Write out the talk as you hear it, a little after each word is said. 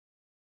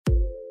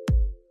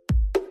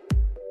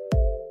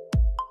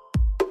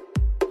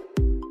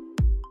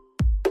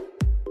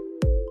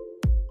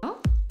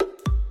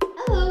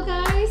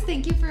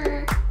Thank you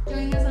for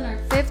joining us on our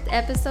 5th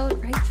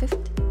episode. Right?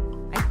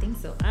 5th? I think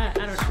so. I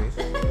don't know.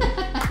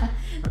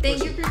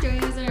 Thank you for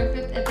joining us on our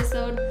 5th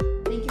episode.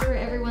 Thank you for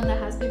everyone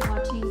that has been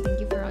watching. Thank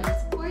you for all your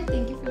support.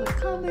 Thank you for the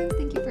comments.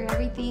 Thank you for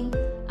everything.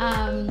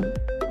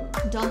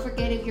 Don't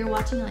forget, if you're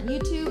watching on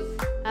YouTube,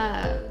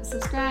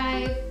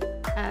 subscribe,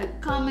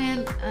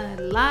 comment,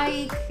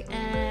 like,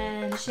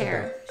 and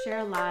share.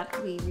 Share a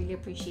lot. We really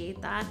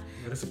appreciate that.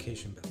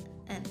 Notification bell.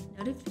 And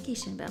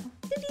notification bell.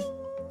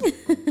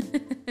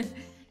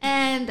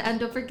 And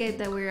don't forget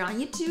that we're on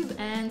YouTube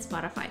and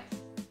Spotify.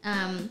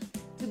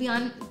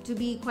 To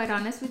be quite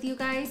honest with you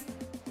guys,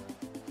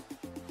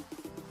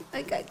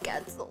 I got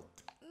canceled.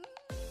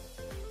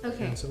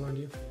 Okay. Cancel on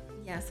you?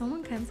 Yeah,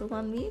 someone canceled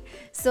on me.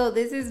 So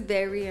this is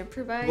very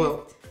improvised.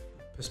 Well,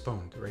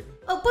 postponed, right?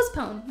 Oh,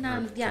 postponed.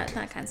 Not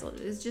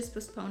canceled. It's just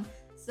postponed.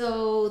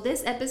 So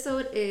this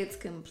episode is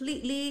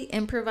completely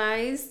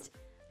improvised.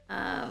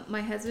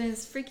 My husband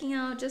is freaking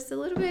out just a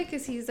little bit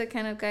because he's the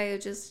kind of guy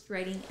who's just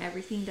writing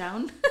everything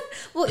down.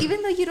 Well,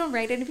 even though you don't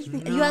write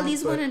anything, you at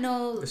least want to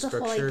know the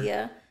whole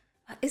idea.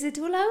 Is it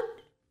too loud?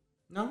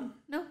 No.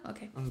 No?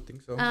 Okay. I don't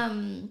think so.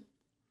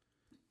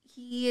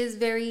 He is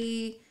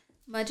very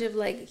much of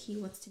like, he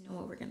wants to know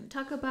what we're going to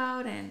talk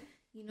about and,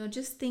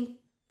 just think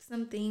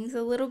some things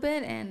a little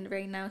bit. And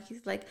right now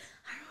he's like,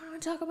 I don't know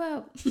what to talk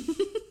about.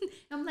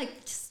 I'm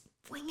like, just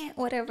wing it,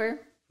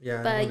 whatever.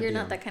 Yeah. But you're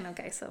not that kind of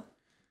guy, so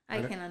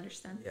I can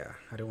understand. Yeah,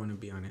 I don't want to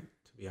be on it,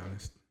 to be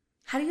honest.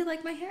 How do you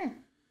like my hair?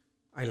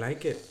 I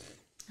like it.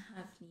 I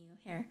have new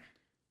hair.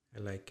 I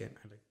like it.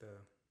 I like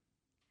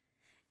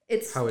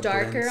It's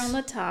darker blends. On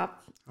the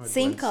top.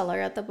 Same blends.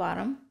 Color at the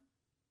bottom,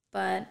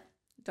 but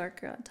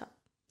darker on top.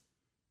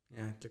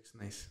 Yeah, it looks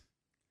nice.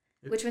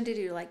 Which one did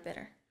you like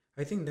better?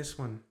 I think this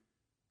one.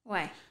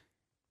 Why?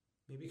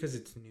 Maybe because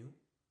it's new.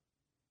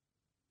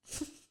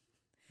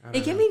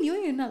 It can be new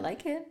and you not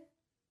like it.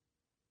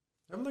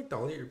 I've liked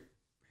all your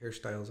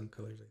hairstyles and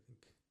colors, I think.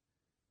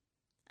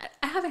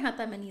 I haven't had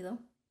that many, though.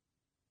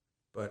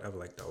 But I've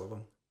liked all of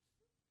them.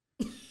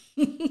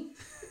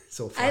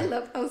 So far. I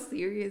love how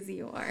serious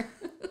you are.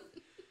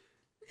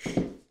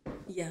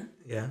 Yeah.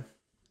 Yeah.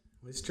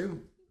 Well, it's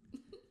true.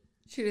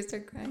 Should I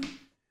start crying?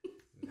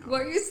 No. Why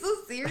are you so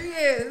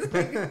serious?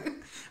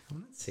 I'm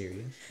not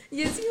serious.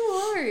 Yes, you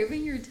are.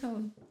 Even your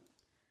tone.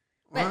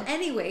 But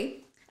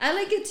anyway, I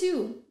like it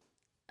too.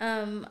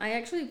 I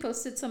actually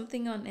posted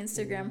something on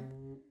Instagram.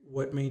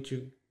 What made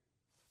you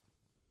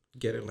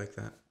get it like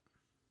that?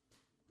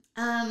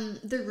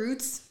 The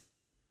roots.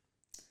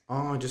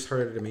 Oh, just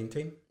harder to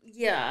maintain?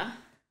 Yeah.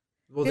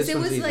 Well, because it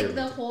was like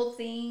the whole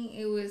thing,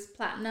 it was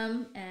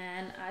platinum,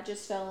 and I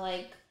just felt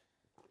like,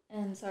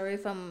 and sorry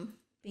if I'm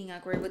being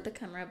awkward with the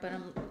camera, but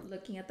I'm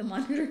looking at the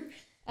monitor.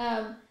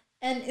 And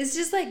it's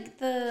just like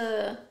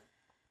the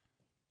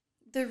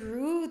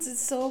roots is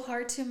so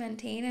hard to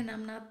maintain, and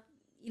I'm not,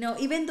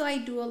 even though I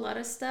do a lot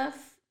of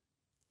stuff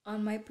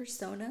on my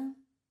persona,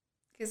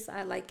 because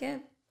I like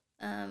it,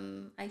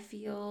 I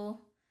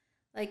feel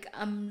like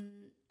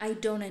I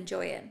don't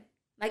enjoy it.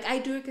 Like, I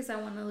do it because I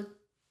want to look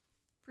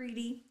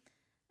pretty,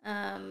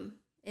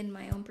 in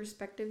my own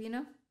perspective,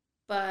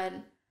 but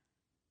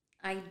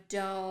I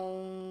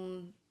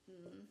don't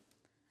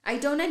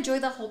enjoy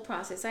the whole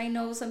process. I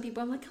know some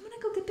people, I'm like, I'm gonna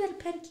go get a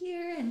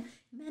pedicure and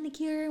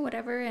manicure and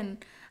whatever,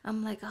 and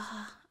I'm like,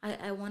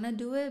 I want to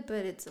do it,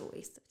 but it's a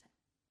waste of time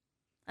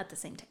at the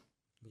same time.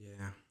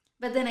 Yeah.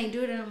 But then I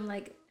do it and I'm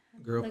like,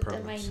 girl looked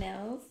problems. at my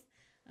nails.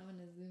 I'm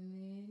gonna zoom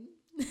in.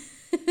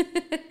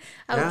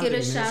 I'll give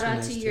a shout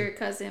out to your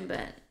cousin,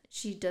 but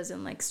she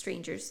doesn't like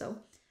strangers, so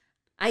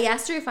I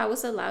asked her if I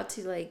was allowed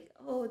to, like,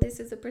 oh, this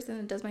is the person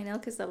that does my nail,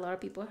 because a lot of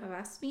people have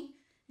asked me.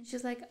 And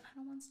she's like, I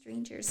don't want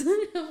strangers.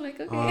 I'm like,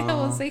 okay, I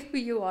won't say who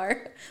you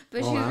are.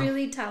 But she's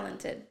really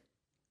talented.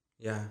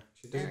 Yeah,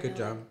 she does a good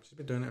job. She's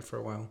been doing it for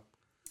a while.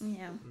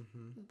 Yeah.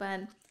 Mm-hmm.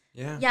 But,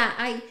 yeah,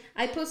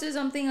 I posted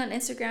something on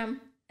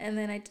Instagram, and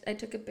then I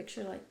took a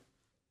picture, like,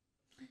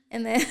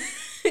 and then,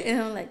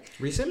 and I'm like.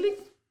 Recently?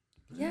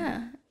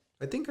 Yeah.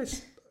 I think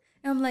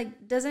I'm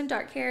like, doesn't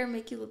dark hair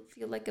make you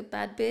feel like a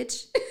bad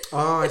bitch?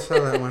 Oh, I saw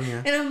that one,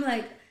 yeah. And I'm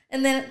like,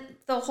 and then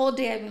the whole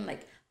day I've been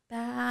like,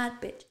 bad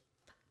bitch.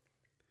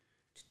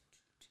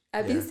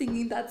 I've been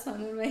singing that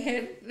song in my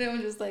head, and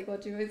I'm just like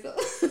watching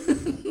myself. I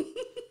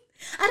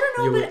don't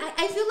know, but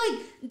I feel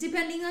like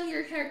depending on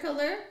your hair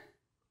color.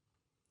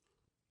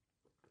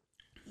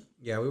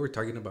 Yeah, we were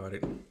talking about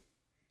it.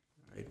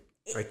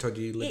 I told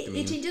you looked at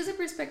me. It changes the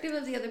perspective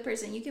of the other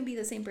person. You can be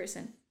the same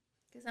person.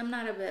 Because I'm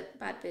not a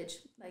bad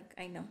bitch. Like,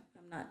 I know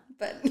I'm not,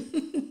 but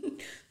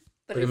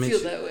I feel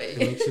that way. It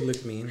makes you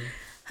look mean.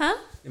 Huh?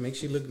 It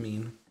makes you look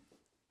mean.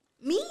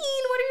 Mean?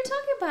 What are you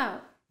talking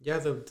about? Yeah,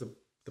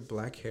 the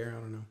black hair. I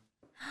don't know.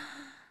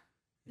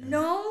 Yeah.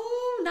 No,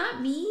 not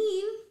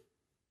mean.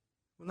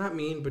 Well, not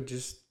mean, but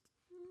just,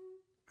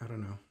 I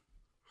don't know.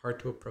 Hard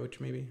to approach,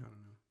 maybe. I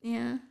don't know.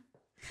 Yeah.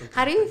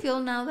 How do you feel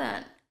now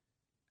that,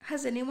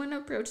 has anyone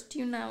approached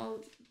you now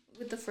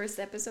with the first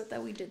episode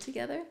that we did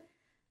together?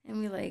 And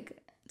we like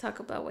talk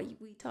about what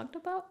we talked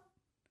about?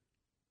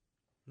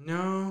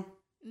 No.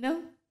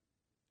 No?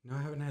 No,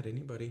 I haven't had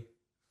anybody.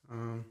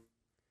 Um,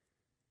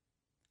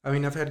 I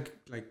mean, I've had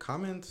like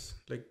comments,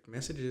 like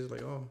messages,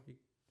 like, "Oh, you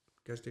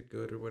guys did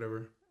good" or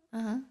whatever.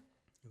 Uh-huh.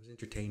 It was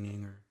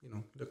entertaining, or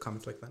the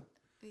comments like that.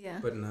 Yeah.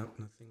 But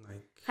nothing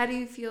like. How do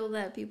you feel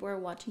that people are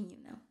watching you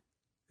now?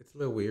 It's a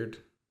little weird.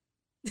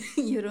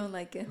 You don't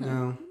like it, huh?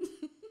 No,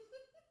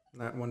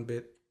 not one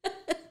bit.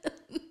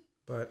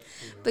 But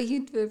But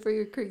you do it for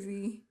your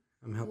crazy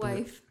I'm helping.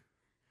 wife.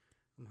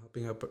 I'm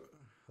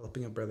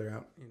helping a brother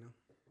out.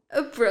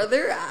 A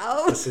brother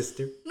out. A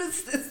sister. A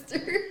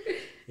sister.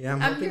 Yeah, I'm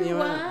helping your you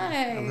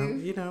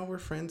wife. out. We're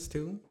friends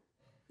too.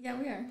 Yeah,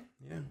 we are.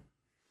 Yeah.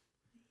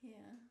 Yeah.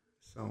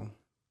 So,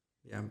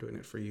 yeah, I'm doing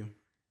it for you.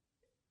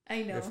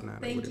 I know. If not, I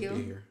Thank wouldn't you.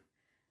 be here.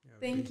 Yeah,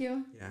 Thank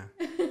you. Yeah.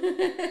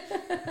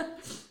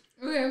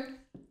 Okay.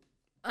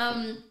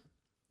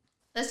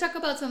 Let's talk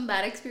about some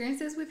bad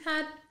experiences we've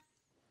had.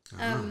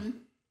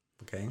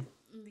 Okay.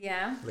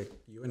 Yeah. Like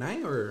you and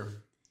I, or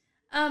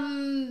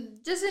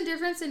just in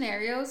different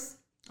scenarios.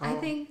 I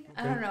Oh, think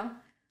I okay. don't know.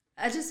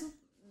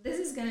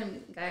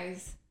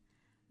 Guys,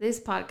 this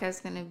podcast is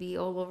gonna be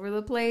all over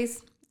the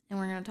place, and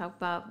we're gonna talk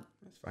about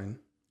that's fine.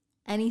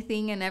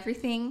 anything and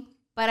everything.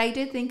 But I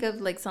did think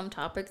of like some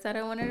topics that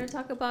I wanted to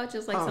talk about,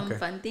 just like some okay.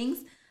 fun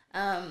things.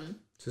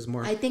 Just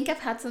more. I think I've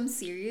had some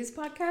serious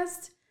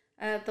podcasts.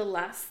 The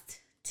last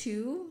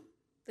two,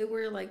 they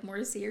were like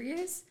more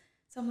serious.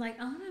 So I'm like,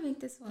 I want to make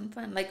this one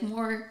fun, like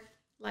more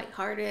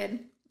lighthearted,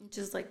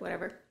 just like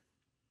whatever.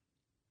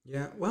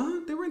 Yeah.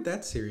 Well, they weren't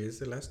that serious.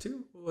 The last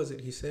two. What was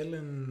it? Giselle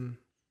and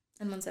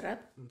And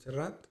Montserrat.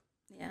 Montserrat.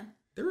 Yeah.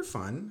 They were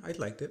fun. I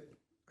liked it.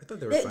 I thought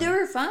they were They, fun. they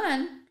were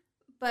fun,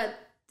 but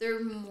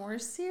they're more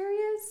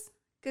serious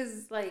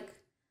because like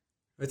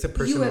It's a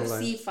personal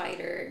UFC life.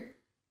 fighter.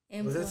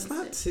 Well, that's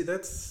not. Influencer. See,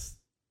 that's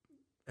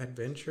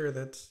adventure.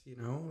 That's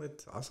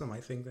that's awesome. I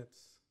think that's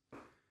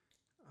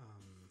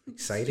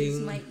exciting.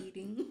 Excuse my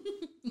eating.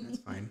 That's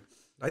fine.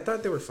 I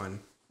thought they were fun.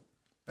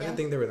 I Yeah.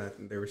 didn't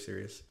think they were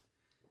serious.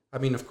 I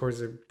mean, of course,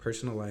 their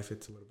personal life,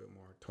 it's a little bit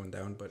more toned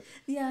down, but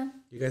Yeah.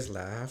 you guys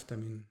laughed. I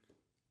mean,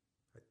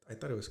 I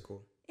thought it was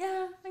cool.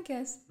 Yeah, I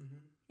guess. Mm-hmm.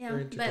 Yeah,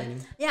 Very but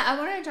entertaining. yeah, I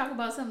wanted to talk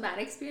about some bad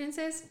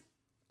experiences.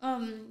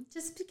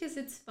 Just because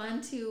it's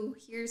fun to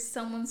hear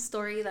someone's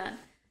story that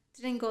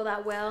didn't go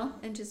that well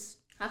and just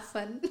have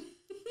fun.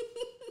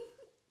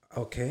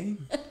 Okay.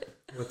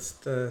 What's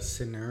the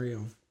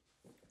scenario?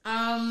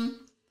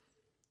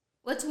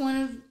 What's one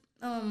of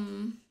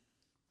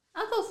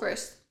I'll go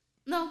first.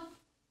 No.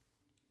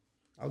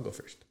 I'll go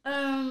first.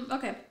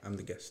 Okay. I'm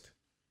the guest.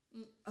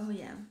 Oh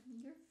yeah,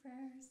 you're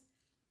first.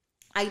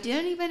 I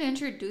didn't even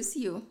introduce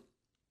you,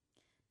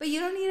 but you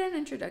don't need an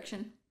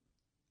introduction.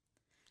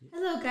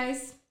 Hello,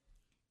 guys.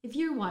 If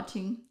you're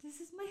watching, this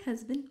is my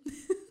husband.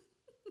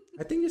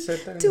 I think you said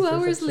that in 2 the first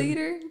hours episode.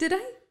 later, did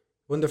I?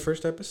 Well, in the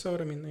first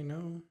episode, I mean, they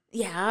know.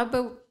 Yeah,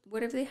 but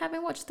what if they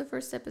haven't watched the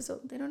first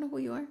episode? They don't know who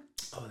you are.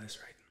 Oh, that's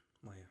right.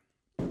 Well,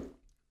 yeah.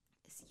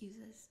 Excuse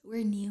us.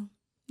 We're new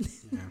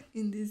Yeah.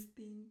 in this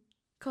thing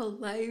called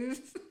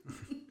life.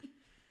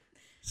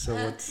 So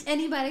what's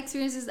Any bad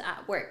experiences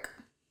at work?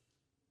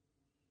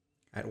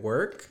 at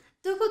work?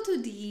 Don't go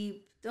too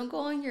deep. Don't go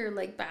on your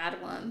like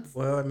bad ones.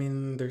 Well, I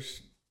mean, there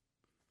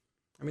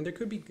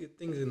could be good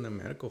things in the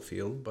medical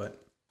field,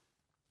 but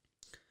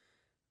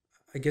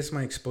I guess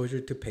my exposure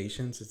to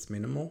patients, it's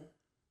minimal.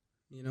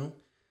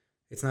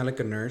 It's not like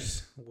a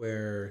nurse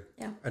where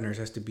Yeah. a nurse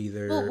has to be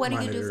there. Well, what do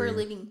you do for a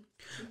monitoring. living?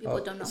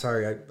 People don't know.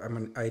 Sorry,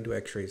 I do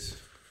X-rays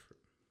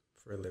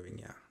for a living.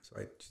 Yeah, so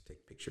I just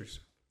take pictures.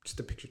 Just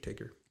a picture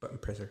taker, button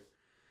presser.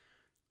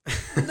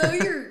 No,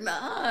 you're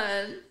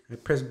not. I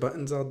press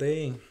buttons all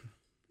day.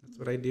 That's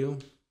what I do.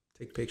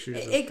 Take pictures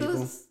of It people.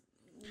 goes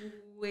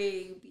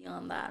way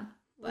beyond that.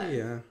 Well, But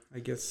yeah, I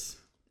guess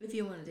if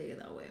you want to take it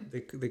that way.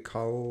 they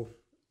call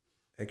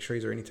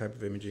X-rays or any type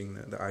of imaging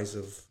the eyes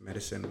of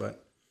medicine,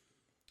 but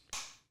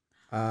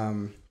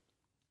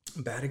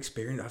bad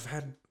experience. I've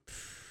had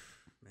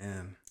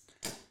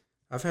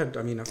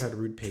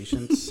rude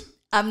patients.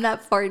 I'm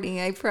not farting,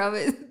 I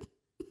promise.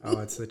 Oh,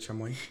 it's the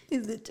chamoy.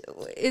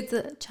 It's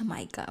a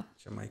Jamaica.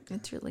 Jamaica.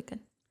 It's really good.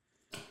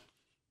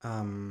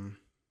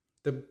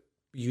 The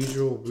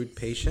usual rude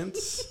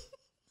patients.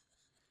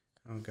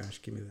 Oh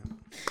gosh, give me that.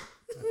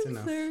 That's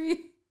enough. Sorry.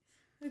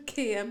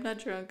 Okay, I'm not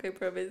drunk, I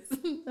promise.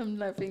 I'm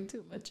laughing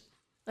too much.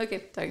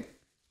 Okay, sorry.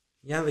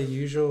 Yeah, the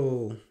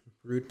usual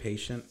rude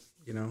patient,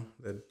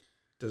 that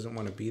doesn't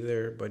want to be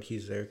there, but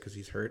he's there because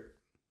he's hurt.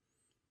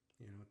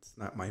 It's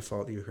not my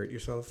fault you hurt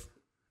yourself.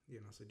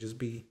 So just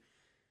be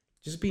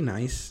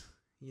nice.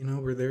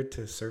 We're there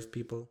to serve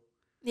people.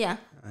 Yeah.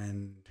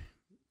 And,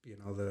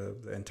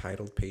 the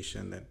entitled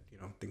patient that,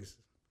 thinks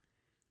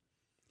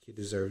he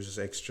deserves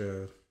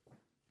extra,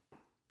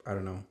 I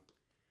don't know.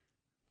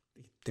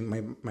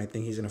 Might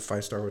think he's in a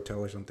 5-star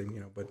hotel or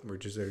something, but we're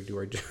just there to do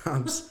our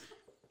jobs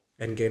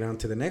and get on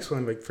to the next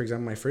one. Like, for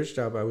example, my first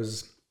job, I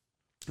was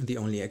the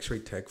only X-ray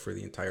tech for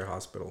the entire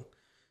hospital.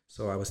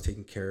 So I was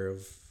taking care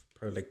of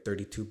probably like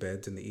 32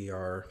 beds in the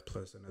ER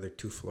plus another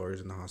 2 floors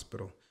in the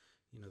hospital.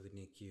 The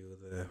NICU,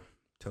 the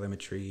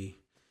telemetry,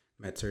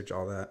 med surg,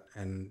 all that.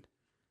 And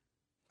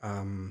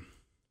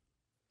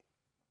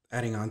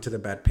adding on to the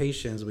bad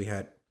patients, we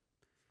had,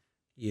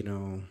 you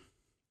know,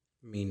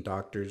 mean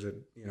doctors that,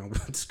 you know,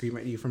 would scream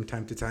at you from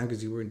time to time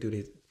because you weren't doing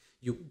it.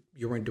 You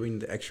weren't doing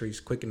the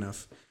x-rays quick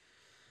enough.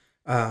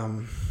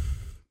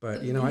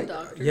 But, you know,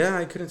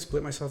 I couldn't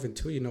split myself in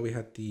two. You know, we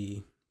had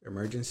the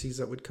emergencies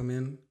that would come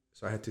in.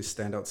 So I had to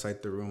stand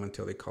outside the room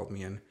until they called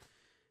me in.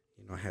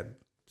 You know, I had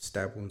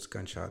stab wounds,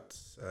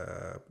 gunshots,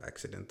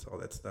 accidents, all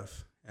that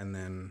stuff. And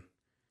then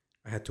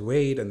I had to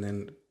wait, and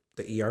then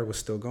the ER was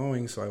still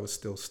going, so I was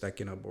still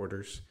stacking up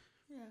orders.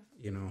 Yeah.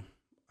 You know,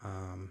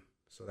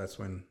 so that's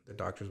when the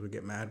doctors would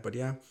get mad. But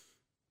yeah,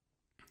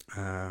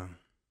 I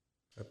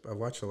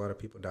watched a lot of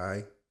people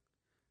die.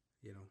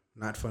 You know,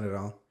 not fun at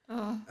all.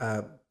 Oh.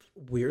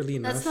 Weirdly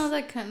enough, that's not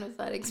that kind of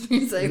bad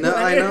experience. I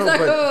know, like,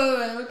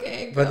 but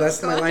okay, but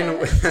that's my line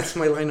of that's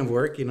my line of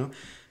work. You know,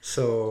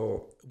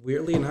 so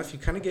weirdly enough, you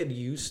kind of get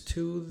used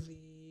to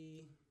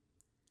the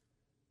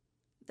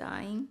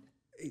dying.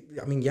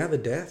 I mean, yeah, the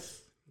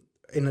death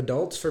in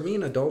adults. For me,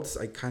 in adults,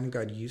 I kind of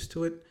got used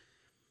to it.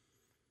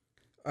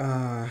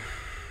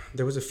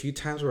 There was a few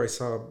times where I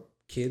saw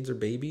kids or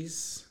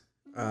babies.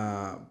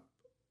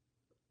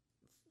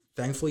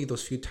 Thankfully,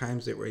 those few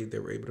times they were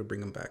able to bring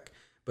them back,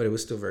 but it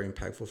was still very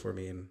impactful for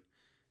me, and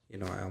you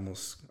know, I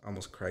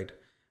almost cried.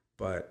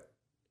 But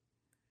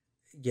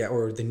yeah,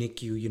 or the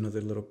NICU, you know,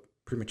 the little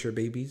premature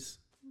babies.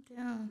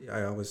 Yeah,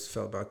 I always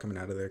felt about coming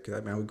out of there because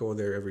I would go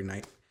there every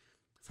night,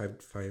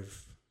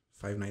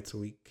 five nights a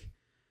week.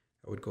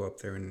 I would go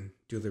up there and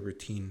do the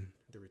routine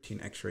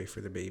X-ray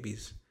for the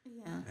babies.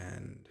 Yeah,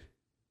 and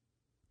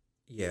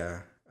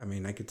yeah, I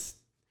mean, I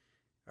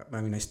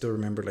still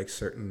remember like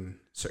certain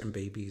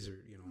babies,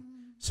 or you know,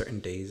 certain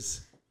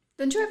days.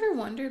 Don't you ever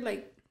wonder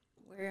like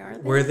where are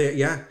they? Where they?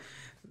 Yeah,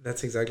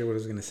 that's exactly what I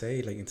was gonna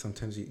say. Like, and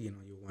sometimes you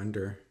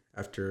wonder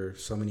after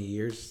so many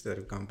years that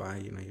have gone by.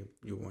 You know,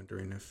 you're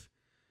wondering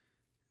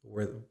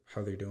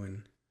how they're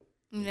doing.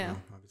 Yeah. You know,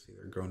 obviously,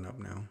 they're grown up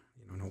now.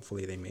 You know, and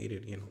hopefully they made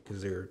it. You know,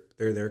 because they're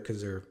there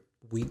because they're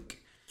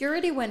weak. You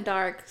already went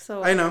dark,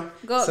 so I know.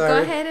 Go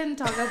ahead and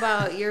talk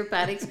about your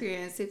bad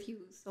experience if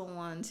you so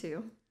want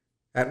to.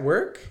 At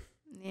work?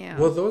 Yeah.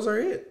 Well, those are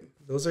it.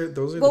 Those are.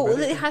 Well,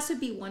 it has to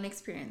be one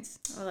experience,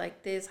 or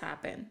like this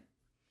happened.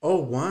 Oh,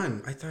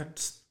 one. I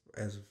thought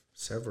as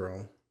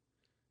several.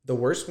 The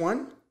worst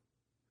one,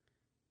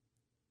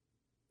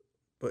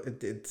 but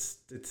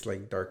it's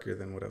like darker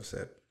than what I've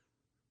said.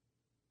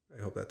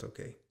 I hope that's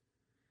okay.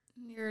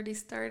 You already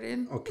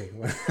started. Okay.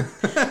 Well.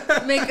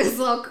 Make us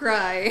all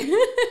cry.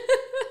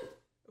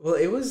 Well,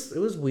 it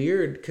was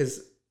weird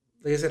because,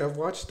 like I said, I've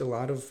watched a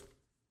lot of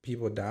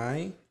people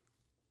die,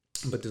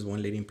 but there's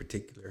one lady in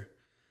particular.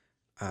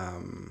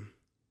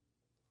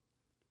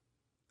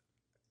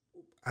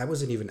 I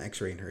wasn't even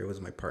X-raying her. It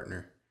was my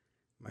partner,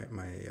 my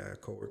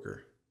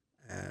coworker,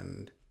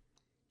 and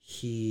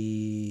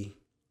he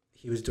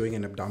was doing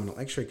an abdominal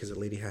X-ray because the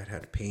lady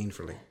had pain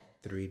for like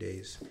 3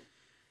 days.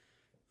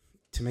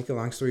 To make a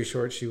long story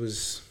short, she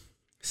was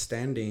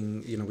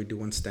standing. You know, we do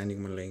one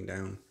standing, one laying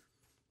down.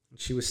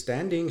 She was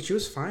standing. She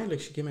was fine. Like,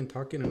 she came in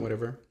talking and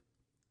whatever.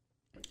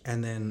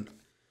 And then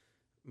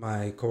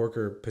my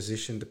coworker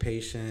positioned the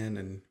patient,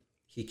 and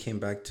he came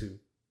back to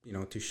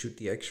shoot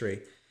the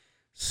X-ray.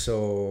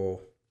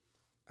 So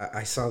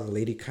I saw the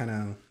lady kind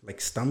of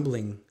like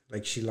stumbling,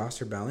 like she lost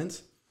her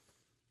balance.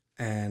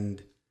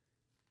 And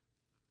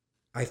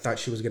I thought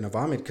she was going to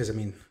vomit because, I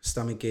mean,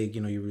 stomach ache,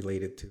 you know, you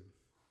relate it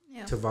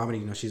to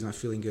vomiting. You know, she's not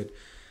feeling good.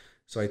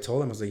 So I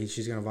told him, I was like,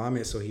 she's going to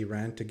vomit. So he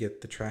ran to get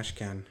the trash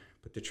can,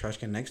 put the trash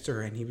can next to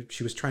her, and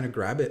she was trying to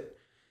grab it.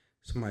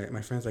 So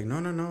my friend's like, no,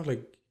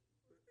 like,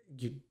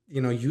 you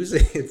know, use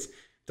it.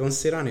 Don't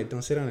sit on it.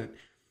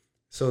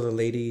 So the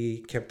lady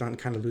kept on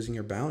kind of losing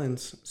her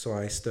balance. So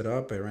I stood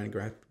up. I ran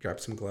and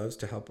grabbed some gloves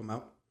to help him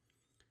out.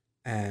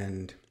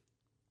 And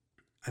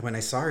when I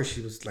saw her,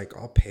 she was like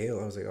all pale.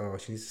 I was like, oh,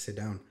 she needs to sit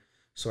down.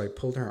 So I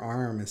pulled her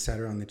arm and sat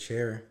her on the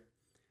chair.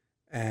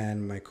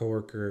 And my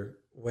coworker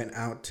went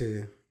out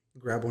to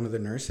grab one of the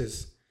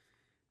nurses.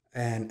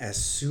 And as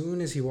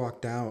soon as he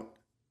walked out,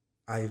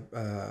 I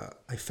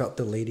felt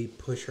the lady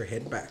push her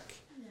head back.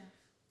 Yeah.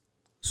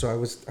 So I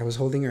was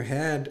holding her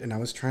head, and I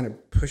was trying to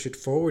push it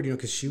forward, you know,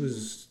 because she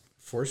was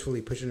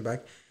forcefully pushing it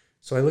back.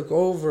 So I look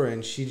over,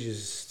 and you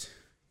just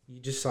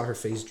saw her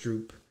face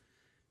droop.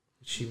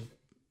 She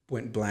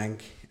went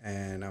blank,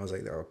 and I was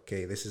like,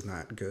 okay, this is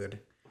not good.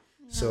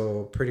 Yeah.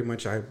 So pretty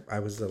much I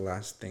was the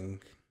last thing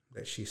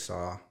that she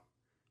saw,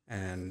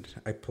 and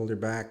I pulled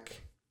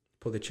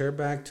the chair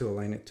back to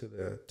align it to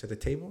the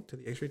table, to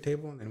the X-ray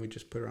table, and then we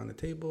just put her on the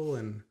table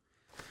and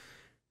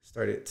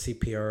started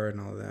CPR and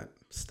all that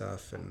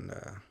stuff, and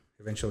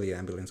eventually the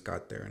ambulance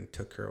got there and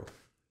took her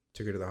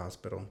to the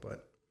hospital.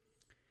 But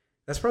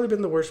that's probably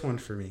been the worst one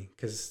for me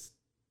because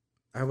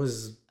it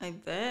was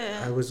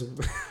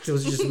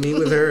just me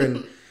with her,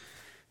 and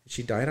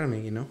she died on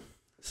me, you know.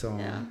 So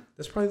yeah.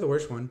 That's probably the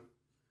worst one.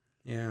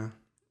 Yeah.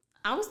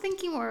 I was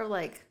thinking more of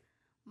like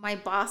my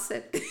boss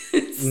said.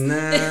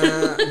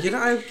 Nah, you know,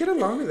 I get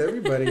along with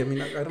everybody. I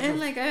mean, I don't. And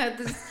like I had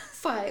this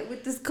fight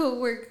with this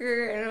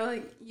coworker, and I'm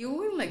like, you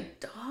went like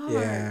dark.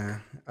 Yeah,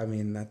 I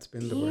mean that's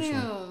been the worst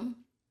one. Damn.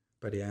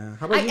 But yeah,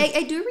 how about you?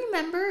 I do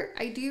remember.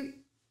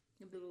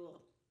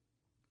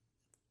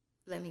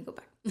 Let me go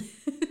back.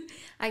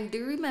 I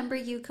do remember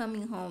you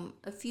coming home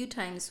a few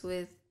times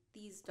with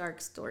these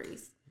dark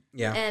stories.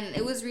 Yeah. And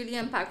it was really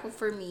impactful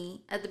for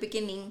me at the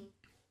beginning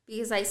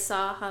because I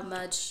saw how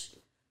much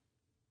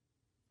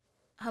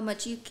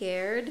you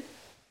cared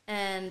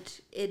and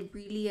it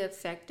really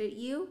affected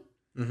you.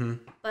 Mm-hmm.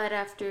 But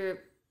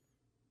after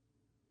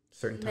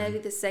Certain maybe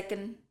time. the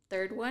second,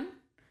 third one,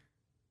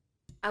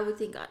 I would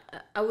think,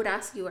 I would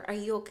ask you, are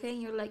you okay?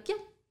 And you're like, yeah.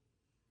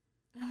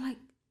 And I'm like,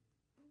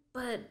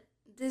 but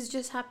this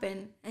just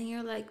happened. And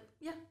you're like,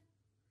 yeah.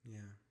 Yeah.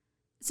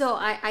 So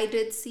I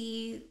did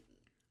see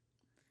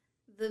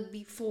the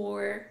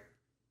before,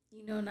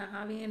 not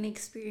having an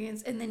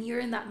experience. And then you're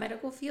in that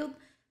medical field.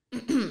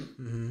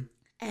 Mm-hmm.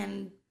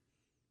 And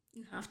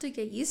you have to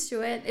get used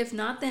to it. If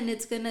not, then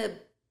it's going to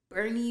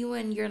burn you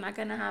and you're not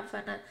going to have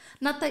fun.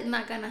 Not that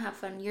not going to have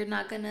fun. You're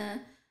not going to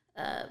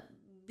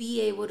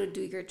be able to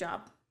do your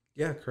job.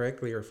 Yeah,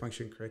 correctly or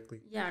function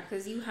correctly. Yeah,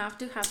 because you have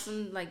to have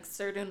some like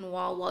certain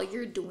while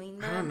you're doing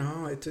that. I don't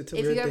know. It's a if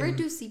weird you ever thing.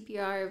 do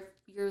CPR, if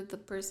you're the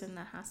person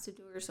that has to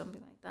do it or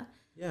something like that.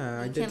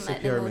 Yeah, I you did can't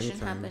let CPR many emotion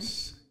happen.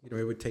 times. It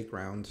would take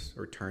rounds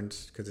or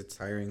turns because it's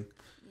tiring.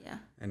 Yeah.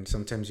 And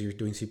sometimes you're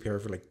doing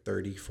CPR for like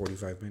 30,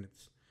 45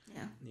 minutes.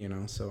 Yeah.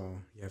 So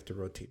you have to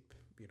rotate,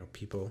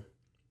 people.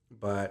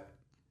 But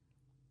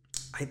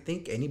I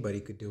think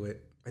anybody could do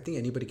it. I think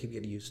anybody could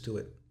get used to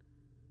it.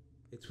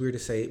 It's weird to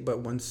say, but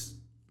once,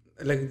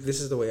 like,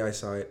 this is the way I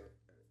saw it.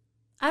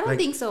 I don't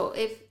think so.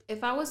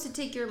 If I was to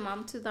take your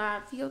mom to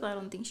that field, I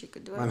don't think she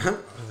could do it. My mom?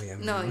 Oh, yeah.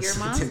 No, your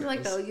mom's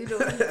like, oh, you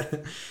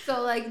don't.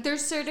 So, like,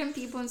 there's certain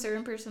people and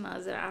certain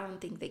personalities that I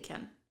don't think they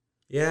can.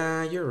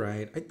 Yeah, you're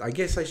right. I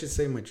guess I should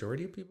say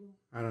majority of people.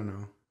 I don't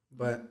know.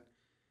 But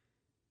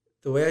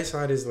the way I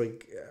saw it is,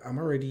 like, I'm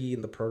already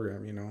in the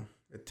program,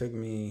 It took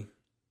me,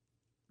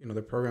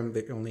 the program,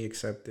 they only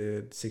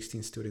accepted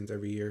 16 students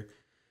every year.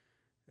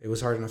 It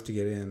was hard enough to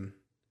get in.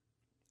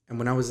 And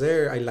when I was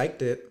there, I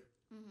liked it.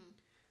 Mm-hmm.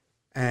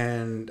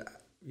 And,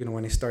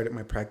 when I started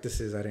my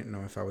practices, I didn't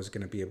know if I was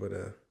going to be able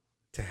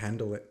to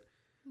handle it.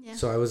 Yeah.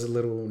 So I was a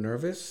little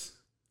nervous.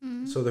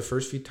 Mm-hmm. So the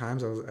first few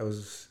times I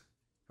was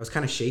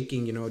kind of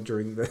shaking,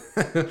 during the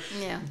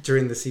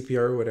during the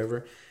CPR or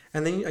whatever.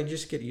 And then I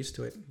just get used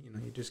to it.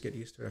 You just get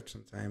used to it after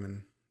some time.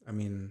 And I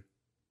mean,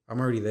 I'm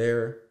already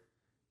there,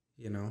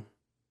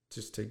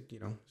 just to,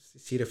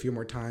 see it a few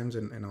more times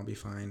and I'll be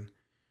fine.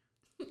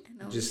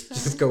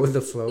 Just go with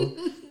the flow.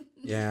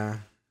 Yeah.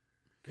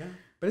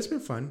 But it's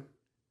been fun,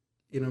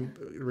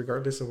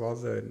 regardless of all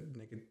the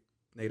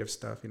negative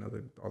stuff,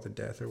 all the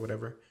death or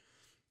whatever.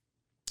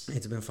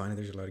 It's been fun.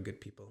 There's a lot of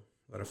good people,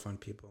 a lot of fun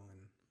people.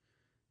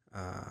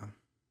 And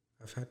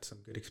I've had some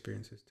good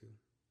experiences too,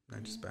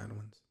 not just bad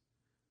ones.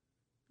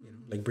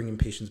 Like bringing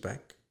patients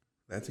back.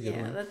 That's a good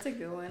one. Yeah, that's a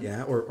good one.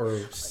 Yeah, or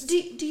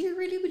do you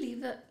really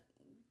believe that?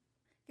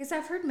 Because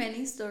I've heard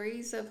many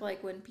stories of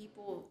like when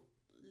people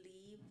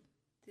leave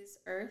this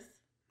earth.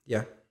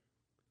 Yeah,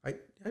 I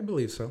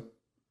believe so.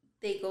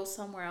 They go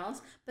somewhere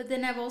else, but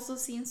then I've also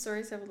seen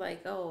stories of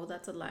like, oh,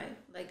 that's a lie.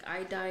 Like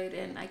I died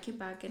and I came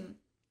back and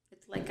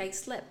it's like I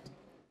slept.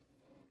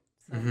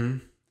 So,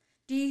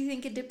 do you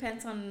think it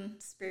depends on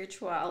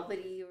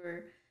spirituality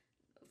or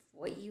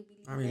what you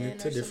believe in? I mean,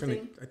 it's a different.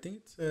 Something? I think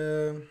it's.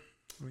 I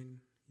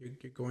mean,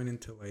 you're going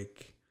into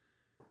like.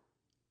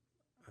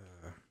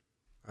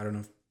 I don't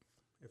know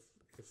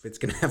if it's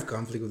gonna have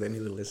conflict with any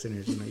of the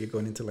listeners. You're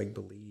going into like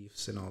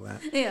beliefs and all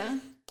that. Yeah.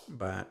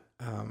 But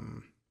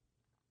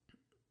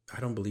I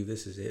don't believe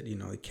this is it.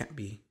 It can't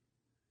be.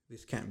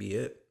 This can't be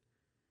it.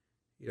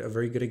 A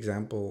very good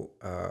example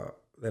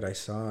that I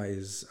saw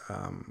is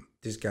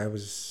this guy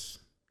was.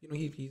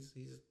 He's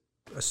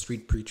a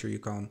street preacher, you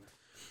call him.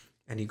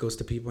 And he goes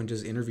to people and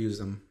just interviews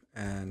them.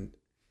 And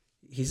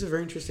he's a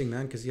very interesting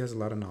man because he has a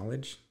lot of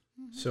knowledge.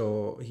 Mm-hmm.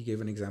 So he gave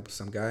an example to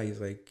some guy.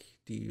 He's like,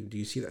 do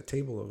you see that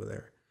table over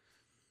there?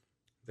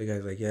 The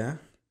guy's like, yeah.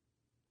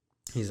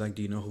 He's like,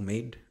 do you know who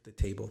made the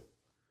table?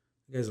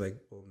 The guy's like,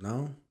 well,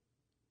 no.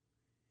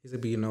 He's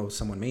like, but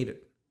someone made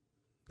it.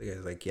 The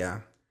guy's like, yeah.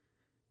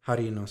 How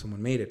do you know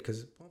someone made it?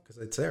 Because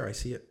it's there. I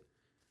see it.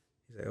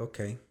 He's like,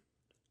 okay.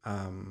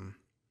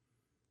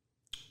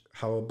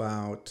 How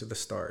about the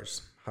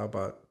stars? How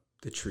about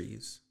the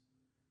trees?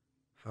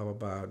 How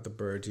about the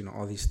birds?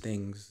 All these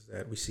things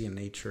that we see in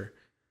nature.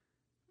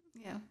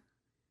 Yeah.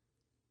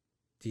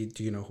 Do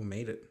you know who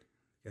made it?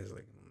 The guy's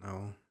like,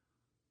 no.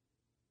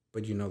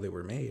 But they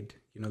were made.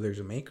 There's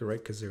a maker, right?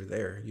 Because they're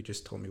there. You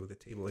just told me with the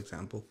table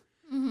example.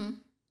 Mm-hmm.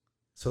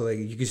 So like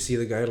you could see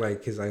the guy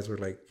like his eyes were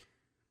like,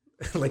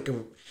 like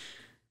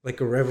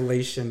a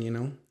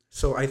revelation,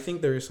 So I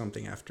think there is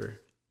something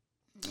after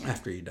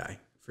you die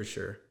for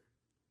sure.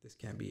 This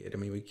can't be it. I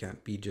mean, we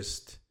can't be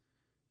just.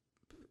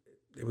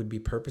 It would be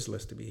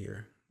purposeless to be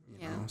here,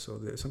 you know. So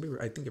some people,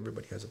 I think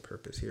everybody has a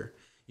purpose here.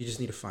 You just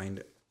need to find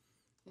it.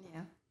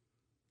 Yeah.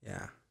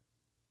 Yeah.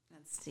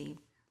 That's deep.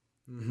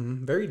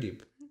 Very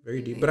deep.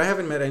 Very deep. But I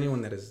haven't met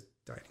anyone that has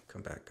died and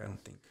come back, I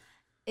don't think.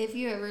 If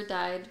you ever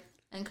died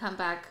and come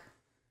back,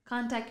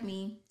 contact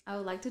me. I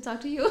would like to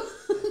talk to you.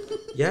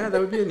 Yeah, that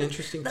would be an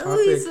interesting that topic.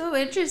 would be so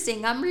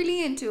interesting. I'm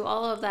really into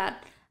all of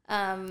that.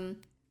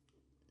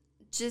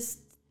 Just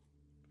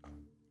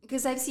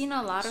because I've seen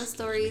a lot of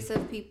stories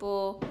of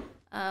people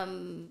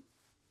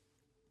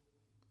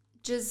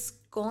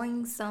just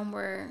going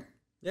somewhere.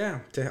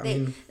 Yeah.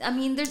 I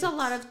mean, there's a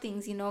lot of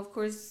things, of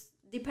course,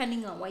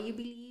 depending on what you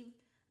believe.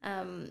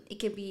 It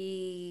could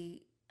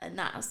be a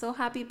not so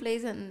happy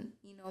place and,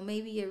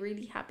 maybe a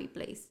really happy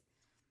place.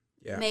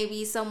 Yeah.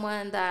 Maybe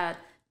someone that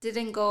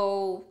didn't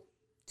go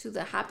to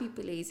the happy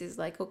place is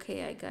like,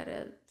 okay, I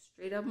gotta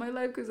straight up my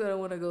life because I don't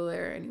want to go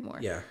there anymore.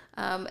 Yeah.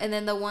 And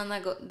then the one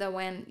that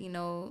went,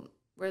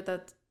 where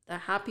the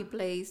happy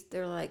place,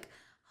 they're like,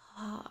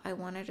 oh, I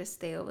wanted to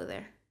stay over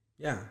there.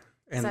 Yeah.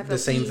 And the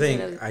same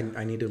thing.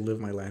 I need to live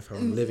my life how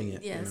I'm living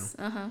it. Yes.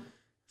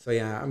 So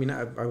yeah, I mean,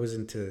 I was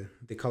into,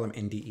 they call them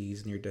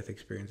NDEs, near death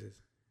experiences,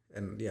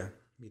 and yeah,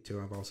 me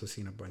too. I've also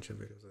seen a bunch of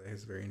videos of that.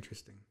 It's very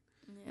interesting.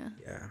 Yeah.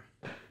 Yeah.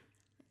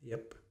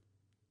 Yep.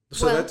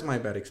 So that's my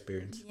bad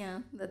experience. Yeah,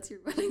 that's your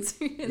bad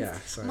experience. Yeah,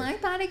 sorry. My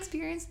bad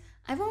experience,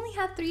 I've only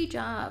had 3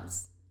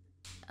 jobs.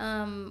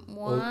 One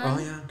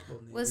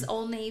was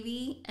Old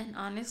Navy, and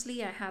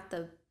honestly, I had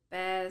the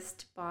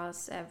best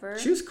boss ever.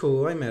 She was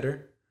cool. I met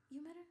her.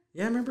 You met her?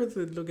 Yeah, I remember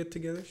the little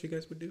get-togethers you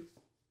guys would do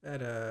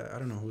at, I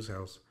don't know whose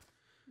house.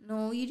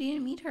 No, you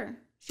didn't meet her.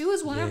 She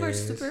was one of our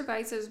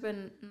supervisors, but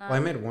not... Well, I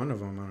met one of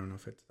them. I don't know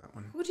if it's that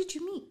one. Who did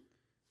you meet?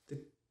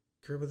 The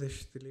girl with the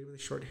lady with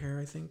the short hair,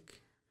 I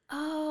think.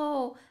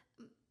 Oh,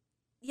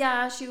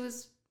 yeah, she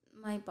was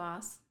my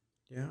boss.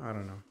 Yeah, I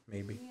don't know.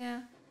 Maybe.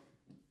 Yeah.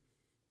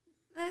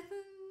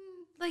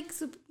 Like,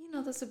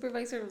 the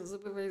supervisor.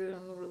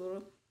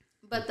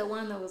 But the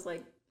one that was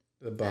like...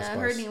 The boss.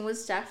 Her name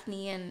was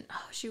Daphne, and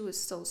she was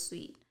so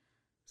sweet.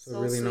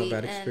 So really sweet. No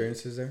bad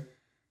experiences there?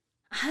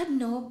 I had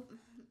no...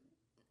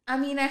 I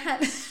mean, I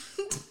had... I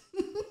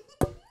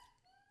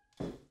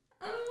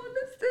don't want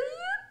to say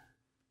it.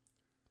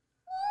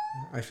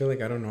 I feel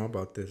like I don't know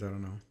about this. I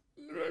don't know.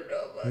 You don't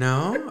know about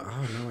No? it.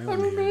 Oh, no. I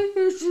don't know if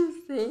I should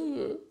say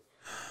it.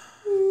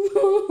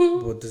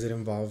 Well, does it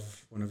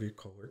involve one of your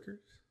coworkers?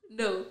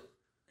 No.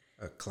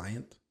 A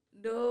client?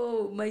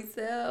 No,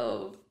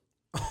 myself.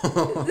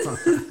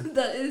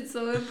 That is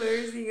so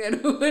embarrassing. I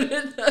don't want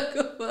to talk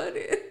about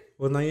it.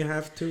 Well, now you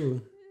have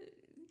to.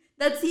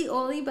 That's the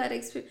only bad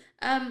experience.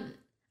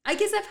 I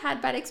guess I've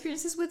had bad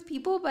experiences with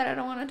people, but I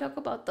don't want to talk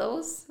about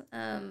those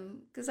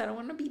because I don't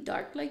want to be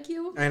dark like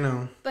you. I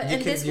know. But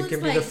this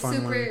one's like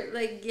super,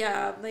 like,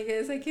 yeah, I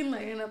guess I can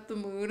lighten up the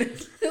mood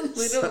a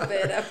little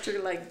bit after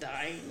like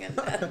dying and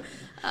that.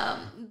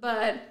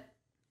 But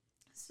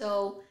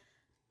so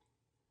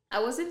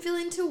I wasn't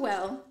feeling too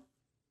well,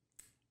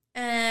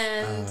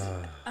 and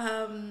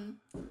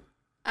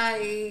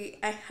I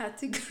had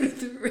to go to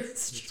the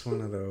restroom. It's one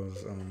of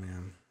those. Oh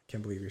man,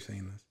 can't believe you're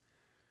saying this.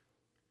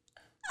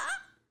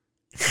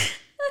 I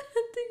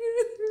had to go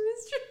to the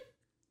restroom.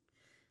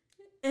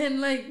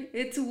 And like,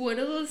 it's one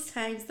of those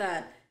times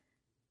that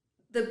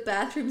the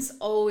bathroom's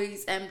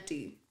always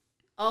empty.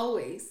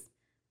 Always.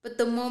 But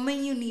the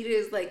moment you need it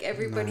is like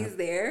everybody's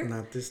there.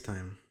 Not this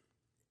time.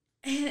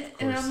 And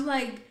I'm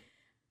like,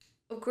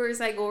 of course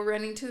I go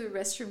running to the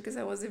restroom because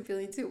I wasn't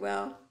feeling too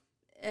well.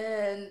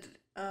 And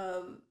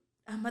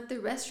I'm at the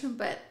restroom,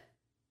 but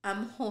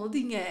I'm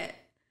holding it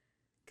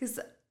because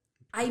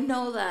I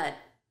know that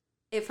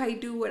if I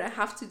do what I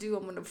have to do,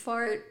 I'm going to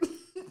fart.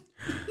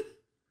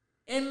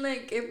 And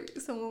like,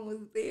 someone was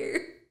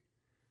there.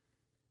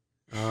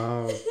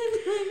 Oh. And,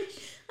 like,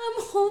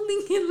 I'm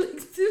holding it like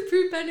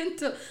super bad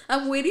until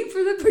I'm waiting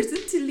for the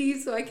person to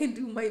leave so I can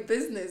do my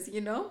business,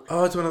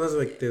 Oh, it's one of those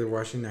like they're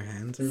washing their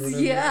hands or whatever.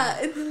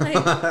 Yeah, and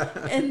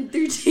like, and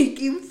they're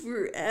taking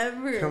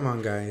forever. Come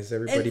on, guys,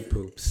 everybody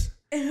poops.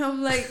 And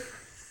I'm like,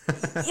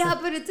 yeah,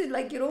 but it's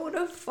like you don't want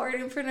to fart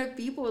in front of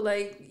people.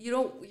 Like you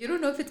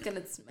don't know if it's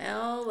gonna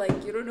smell.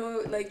 Like you don't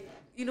know. Like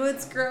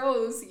it's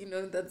gross.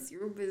 That's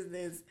your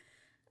business.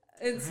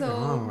 And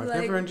so I've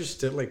never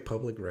understood like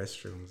public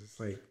restrooms. It's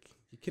like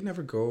you can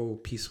never go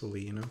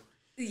peacefully.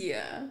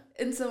 Yeah,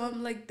 and so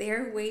I'm like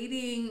there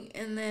waiting,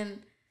 and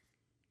then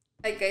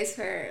like I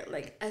swear,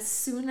 like as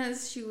soon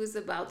as she was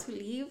about to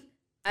leave,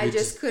 I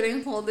just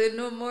couldn't hold it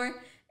no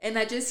more, and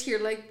I just hear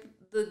like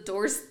the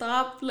door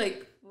stop.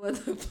 Like,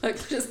 what the fuck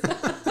just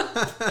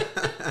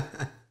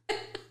happened?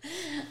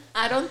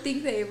 I don't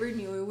think they ever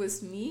knew it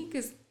was me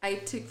because I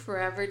took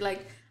forever.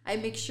 Like, I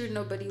make sure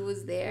nobody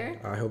was there.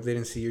 I hope they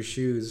didn't see your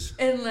shoes.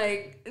 And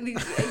like, yeah,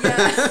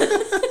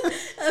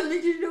 I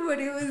make sure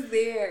nobody was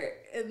there.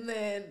 And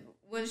then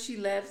when she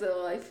left,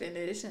 I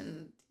finished,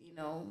 and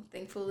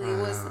thankfully it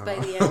was by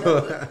the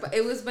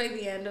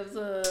end of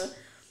the.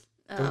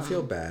 Don't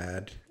feel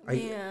bad.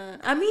 Yeah,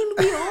 I mean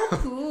we all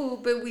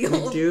poop, but we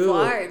all do.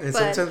 fart. And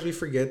sometimes we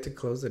forget to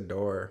close the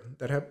door.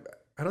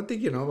 I don't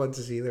think you know about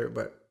this either,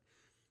 but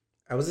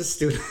I was a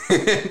student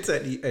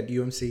at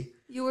UMC.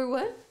 You were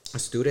what? A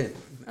student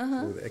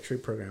with the X-ray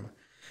program,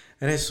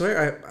 And I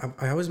swear,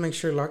 I always make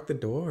sure to lock the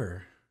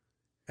door.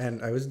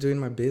 And I was doing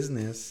my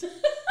business.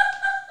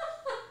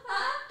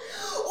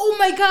 Oh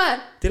my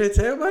God. Did I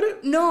tell you about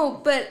it?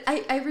 No, but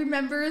I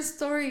remember a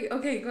story.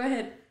 Okay, go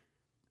ahead.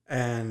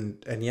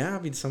 And yeah, I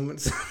mean, someone,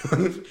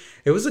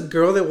 it was a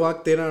girl that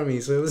walked in on me,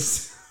 so it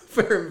was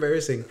very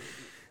embarrassing.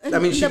 I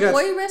mean, the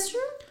boy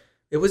restroom?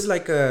 It was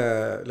like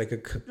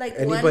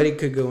anybody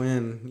could go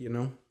in, you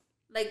know?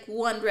 Like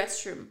one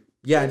restroom.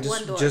 Yeah,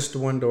 like just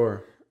one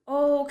door.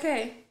 Oh,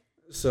 okay.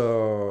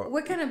 So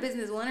what kind of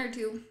business? One or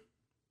two?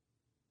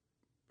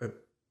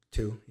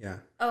 Two, yeah.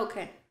 Oh,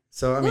 okay.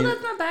 So I mean,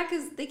 that's not bad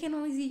because they can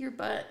only see your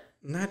butt.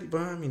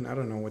 Well, I mean, I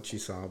don't know what she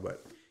saw,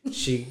 but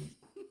she,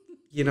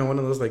 you know, one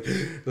of those like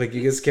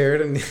you get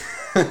scared and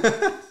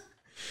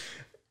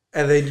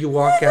and then you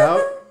walk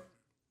out.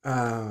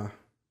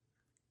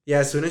 Yeah.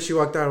 As soon as she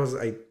walked out, I was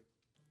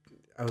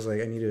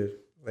like, I need to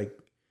like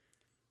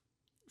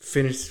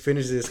finish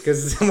this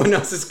because someone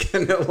else is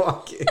gonna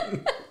walk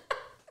in.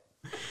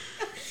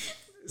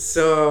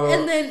 So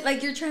and then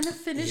like you're trying to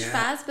finish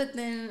fast, but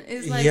then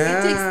it's like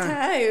it takes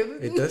time.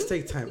 It does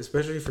take time,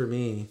 especially for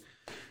me.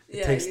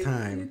 It takes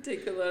time. You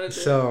take a lot of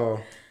time.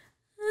 So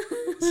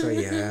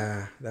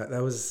yeah,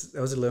 that was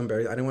a little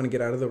embarrassing. I didn't want to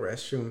get out of the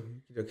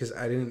restroom because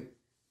I didn't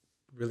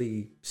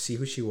really see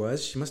who she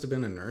was. She must have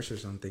been a nurse or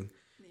something.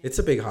 Yeah. It's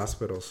a big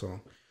hospital, so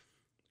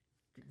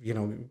you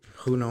know,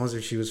 who knows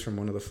if she was from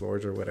one of the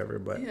floors or whatever.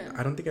 But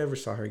I don't think I ever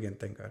saw her again.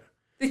 Thank God.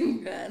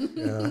 Thank God.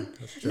 Yeah,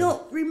 that's true.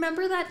 No,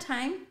 remember that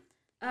time?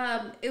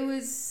 It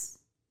was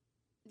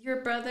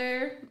your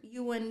brother,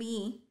 you and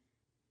me,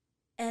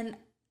 and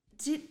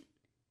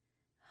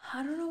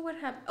I don't know what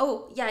happened.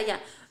 Oh, yeah.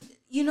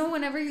 You know,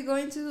 whenever you go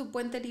into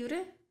Puente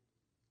Libre?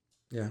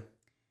 Yeah.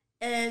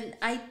 And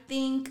I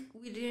think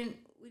we didn't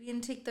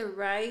take the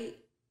right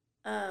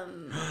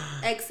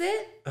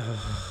exit.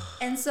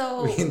 And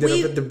so we ended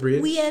up at the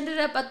bridge. We ended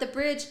up at the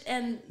bridge,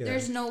 and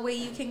there's no way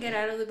you can get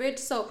out of the bridge.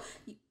 So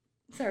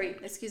sorry,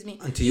 excuse me.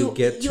 Until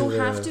you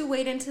have to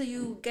wait until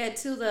you get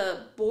to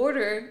the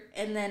border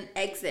and then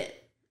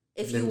exit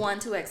if you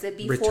want to exit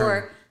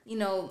before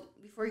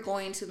before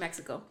going to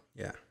Mexico.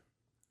 Yeah.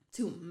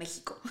 To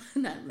Mexico,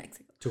 not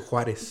Mexico. To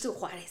Juarez.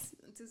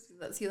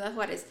 To Ciudad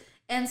Juarez.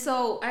 And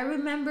so I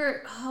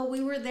remember,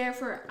 we were there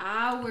for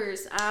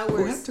hours.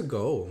 Who had to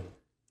go?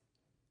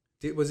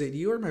 Was it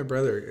you or my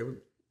brother?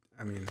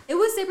 It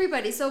was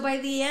everybody. So by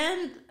the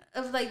end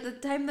of like the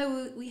time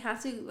that we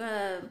had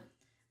to,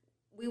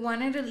 we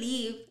wanted to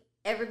leave.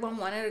 Everyone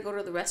wanted to go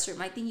to the restroom.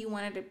 I think you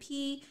wanted to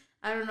pee.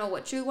 I don't know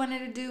what you wanted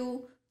to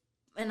do.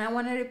 And I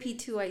wanted to pee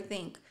too, I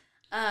think.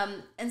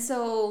 And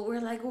so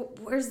we're like,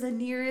 where's the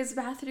nearest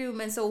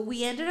bathroom? And so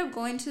we ended up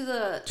going to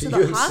the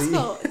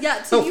hospital. Yeah,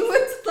 to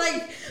UMC.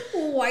 Like,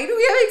 why do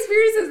we have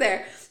experiences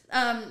there?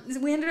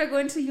 We ended up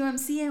going to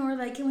UMC and we're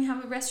like, can we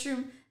have a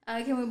restroom?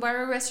 Can we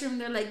borrow a restroom?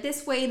 They're like,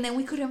 this way. And then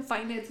we couldn't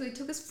find it. So it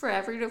took us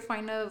forever to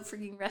find a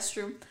freaking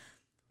restroom.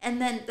 And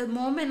then the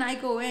moment I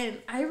go in,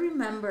 I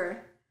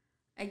remember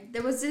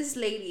there was this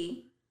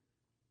lady.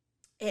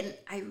 And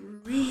I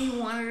really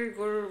wanted to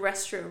go to the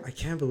restroom. I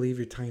can't believe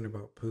you're talking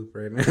about poop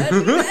right now. I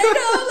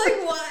know,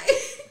 like, why?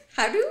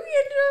 How do we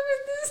end up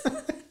with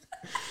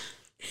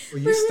this?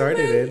 Well, you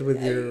started it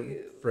with your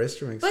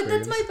restroom experience. But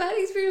that's my bad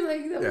experience.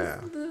 Like,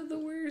 that was the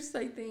worst,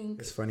 I think.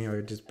 It's funny how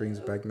it just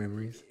brings back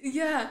memories.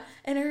 Yeah.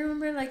 And I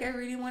remember, like, I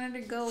really wanted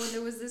to go. And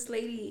there was this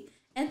lady.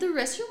 And the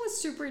restroom was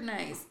super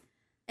nice.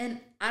 And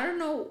I don't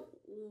know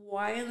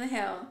why in the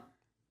hell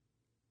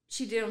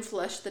she didn't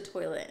flush the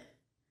toilet.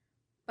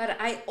 But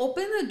I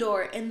open the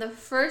door, and the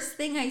first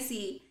thing I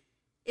see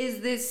is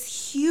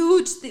this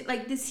huge thing,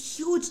 like this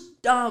huge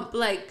dump.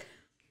 Like,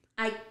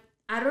 I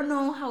don't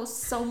know how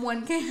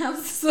someone can have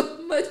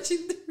so much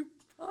in their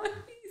bodies.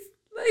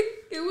 Like,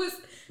 it was,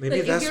 maybe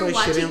like, that's if you're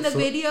why watching the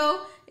video,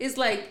 it's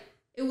like,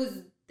 it was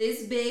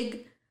this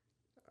big.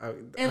 I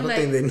don't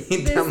think they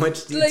need that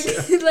much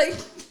detail. Like,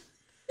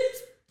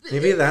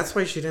 maybe that's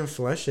why she didn't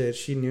flush it.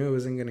 She knew it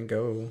wasn't going to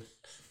go.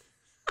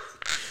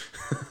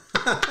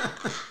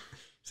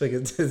 Like,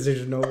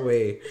 there's no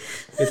way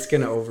it's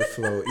gonna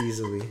overflow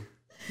easily.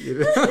 You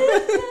know? But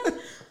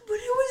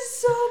it was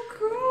so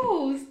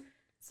gross.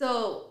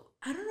 So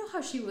I don't know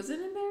how she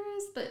wasn't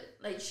embarrassed, but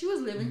like she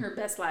was living her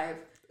best life.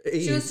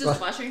 She was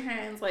just washing her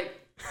hands, like,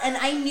 and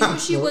I knew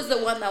she was the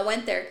one that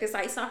went there because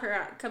I saw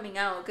her coming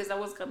out because I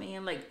was coming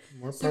in like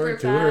more super power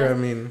to her. I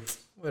mean,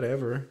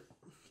 whatever.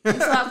 And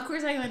so of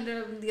course I ended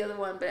up in the other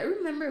one, but I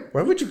remember.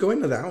 Why would you go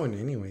into that one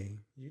anyway?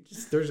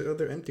 There's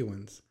other empty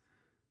ones.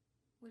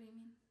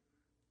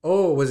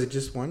 Oh, was it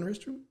just one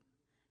restroom?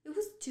 It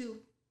was two.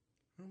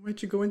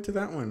 Why'd you go into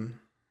that one?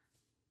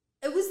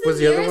 It was the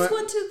nearest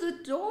one to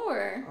the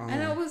door. Oh.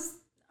 And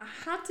I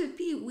had to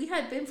pee. We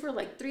had been for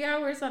like 3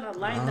 hours on a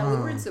line that we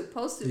weren't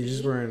supposed to be. You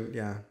just weren't,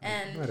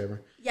 and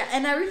whatever. Yeah,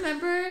 and I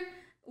remember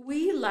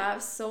we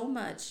laughed so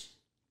much.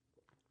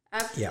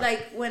 After,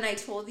 like, when I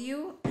told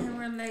you, and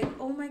we're like,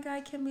 oh my God,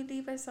 I can't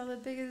believe I saw the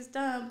biggest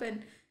dump.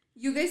 And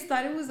you guys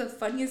thought it was the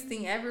funniest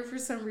thing ever for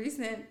some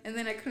reason. And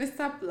then I couldn't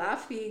stop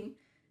laughing.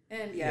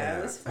 And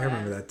it was fun. I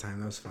remember that time.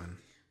 That was fun.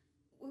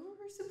 Where were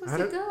supposed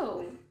to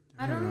go?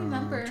 I don't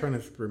remember. I'm trying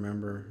to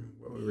remember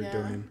what we were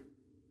doing.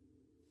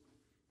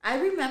 I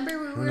remember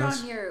we were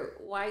on your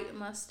white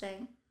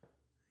Mustang.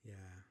 Yeah,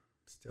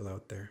 still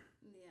out there.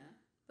 Yeah,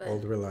 but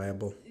old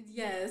reliable.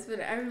 Yes, but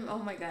I remember. Oh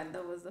my god,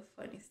 that was the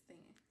funniest thing.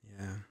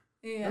 Yeah,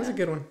 that was a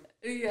good one.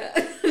 Yeah.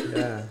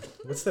 Yeah.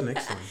 What's the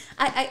next one?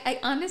 I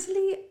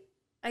honestly,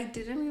 I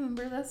didn't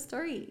remember that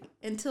story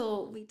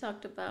until we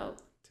talked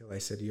about. Till I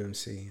said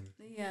UMC and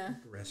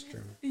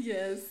restroom.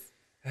 Yes.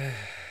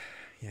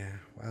 Yeah.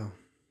 Wow.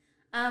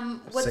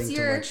 What's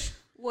your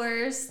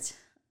worst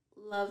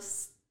love?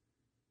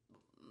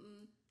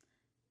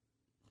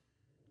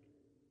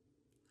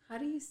 How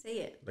do you say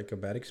it? Like a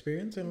bad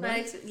experience in bad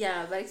life?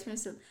 Bad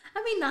experience.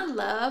 I mean, not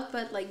love,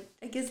 but like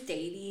I guess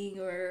dating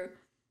or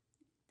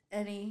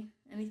anything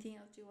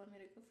else. Do you want me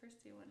to go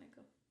first? Do you want to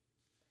go?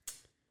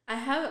 I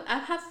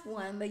have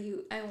one that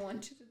I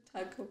want you to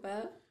talk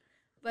about,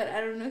 but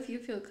I don't know if you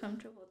feel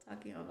comfortable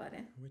talking about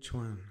it. Which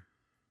one?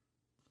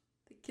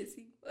 The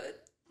kissing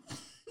butt.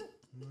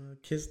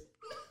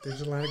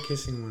 There's a lot of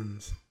kissing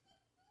ones.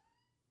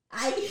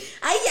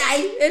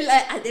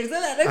 There's a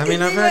lot of. I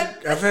mean,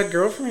 I've had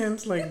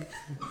girlfriends like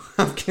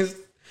I've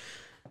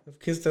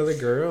kissed other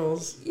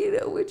girls. You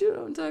know which one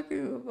I'm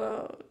talking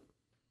about.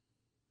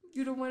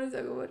 You don't want to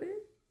talk about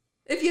it.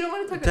 If you don't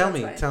want to talk about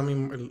it, tell me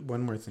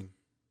one more thing.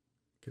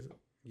 Because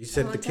you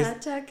said the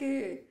kiss.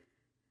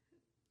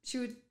 She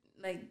would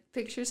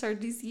pictures are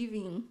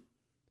deceiving.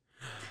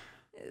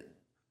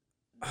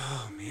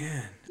 Oh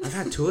man, I've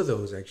had two of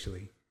those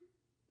actually.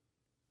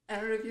 I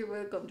don't know if you're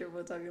really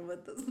comfortable talking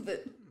about this,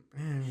 but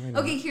man,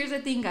 okay. Here's the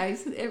thing,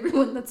 guys.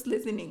 Everyone that's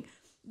listening,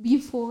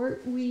 before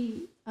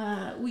we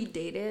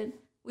dated,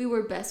 we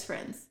were best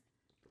friends.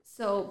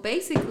 So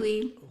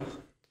basically,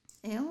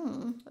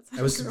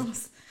 that's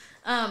gross.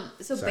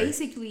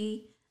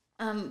 Basically,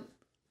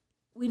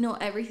 we know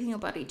everything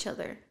about each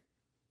other.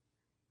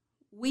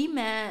 We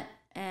met,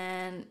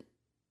 and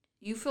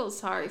you feel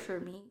sorry for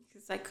me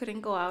because I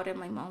couldn't go out, and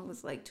my mom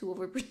was too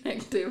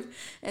overprotective,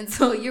 and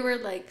so you were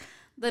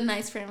the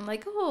nice friend. I'm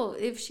oh,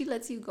 if she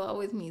lets you go out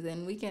with me,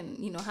 then we can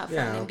have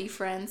fun and be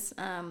friends.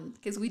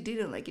 Because we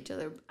didn't like each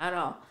other at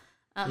all.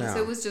 So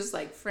it was just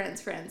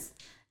friends,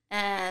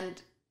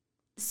 and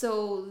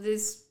so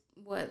this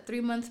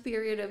 3-month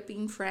period of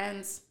being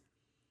friends,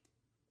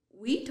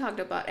 we talked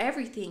about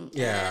everything.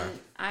 Yeah. And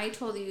I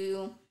told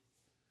you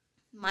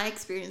my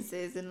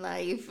experiences in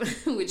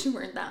life, which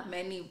weren't that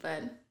many,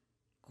 but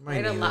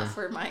quite a lot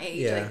for my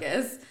age, I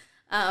guess.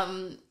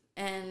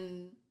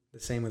 And the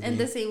same with me. And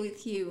the same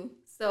with you.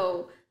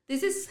 So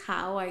this is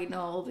how I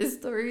know all these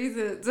stories.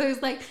 So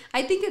it's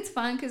I think it's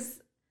fun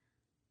because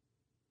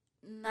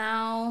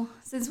now,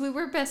 since we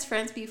were best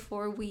friends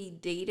before we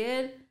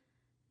dated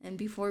and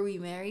before we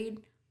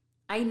married,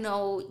 I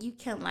know you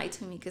can't lie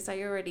to me because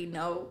I already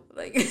know.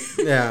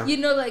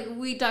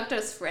 We talked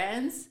as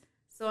friends.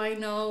 So I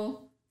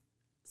know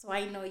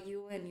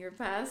you and your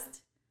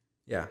past.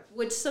 Yeah.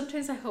 Which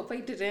sometimes I hope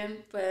I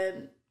didn't,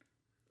 but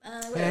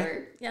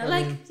whatever. Yeah,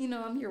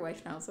 I'm your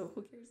wife now, so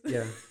who cares?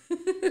 Yeah.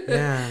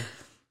 Yeah.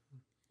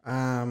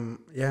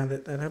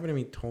 That happened to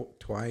me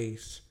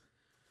twice.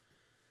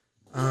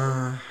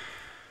 I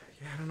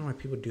don't know why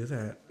people do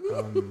that.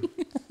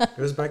 It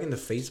was back in the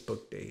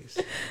Facebook days.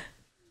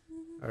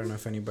 I don't know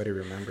if anybody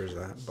remembers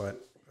that,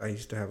 but I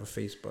used to have a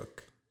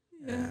Facebook.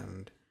 Yeah.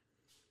 And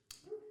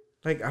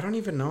I don't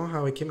even know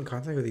how I came in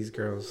contact with these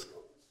girls.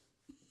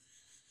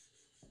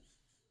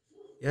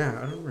 Yeah,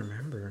 I don't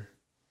remember.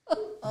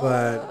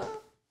 But,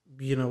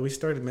 we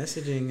started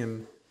messaging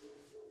and...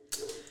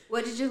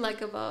 What did you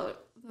like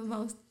about the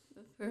most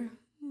of her?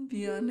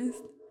 Be honest.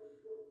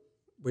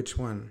 Which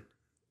one?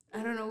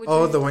 I don't know. Which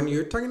the one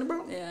you're talking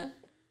about? Yeah.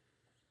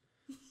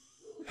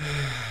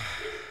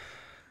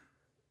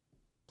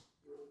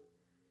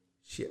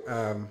 She,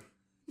 gosh,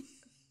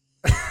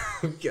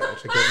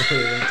 I can't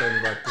believe I'm talking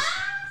about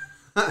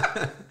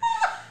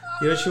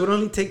this. She would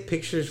only take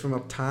pictures from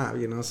up top,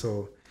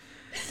 so...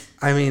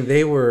 I mean,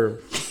 they were...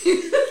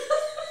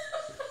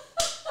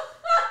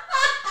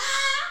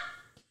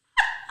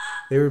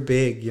 They were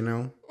big,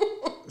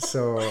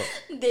 So...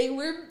 They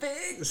were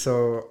big.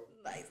 So...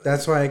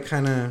 That's why I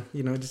kind of,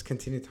 just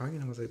continued talking.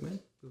 I was like,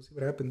 man, we'll see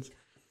what happens.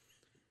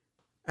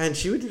 And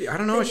she would... I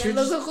don't know. She would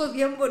just,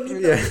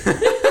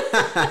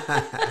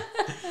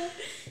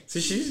 So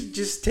she's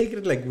just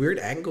taking it weird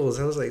angles.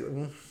 I was like...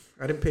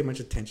 I didn't pay much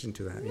attention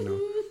to that,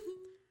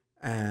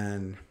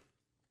 And...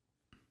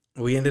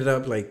 We ended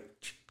up,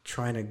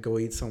 trying to go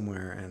eat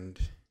somewhere, and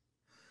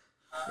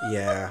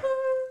yeah,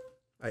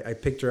 I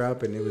picked her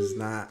up, and it was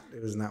not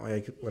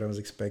what I was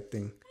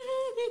expecting.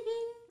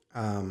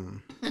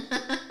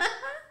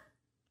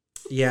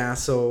 Yeah,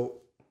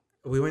 so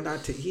we went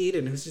out to eat,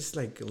 and it was just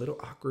a little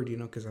awkward,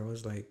 because I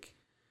was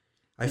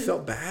I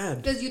felt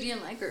bad because you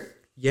didn't like her.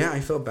 Yeah, I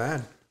felt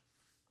bad,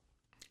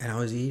 and I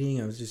was eating.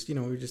 I was just we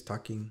were just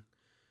talking,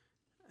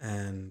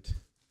 and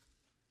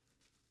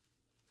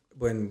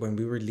when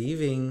we were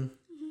leaving,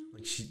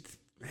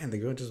 the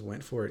girl just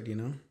went for it,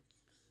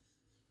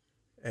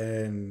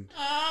 And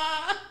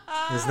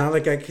It's not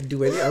like I could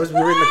do anything.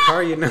 We were in the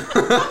car, you know.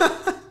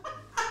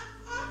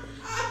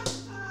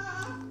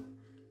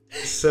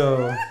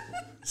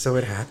 So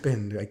it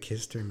happened. I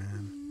kissed her,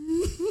 man.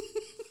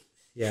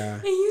 Yeah.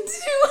 And you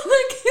didn't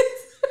want to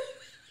kiss her?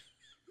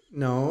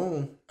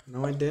 No,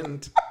 I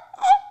didn't.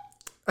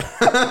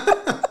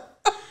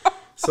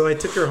 So I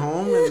took her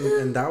home,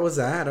 and that was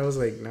that. I was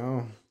like,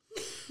 no,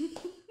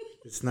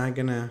 it's not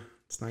gonna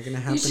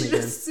happen you should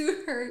again. Have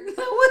sued her.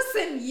 That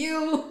wasn't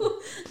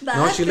you.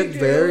 No, she looked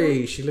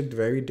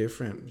very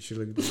different. She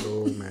looked,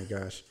 oh my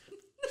gosh,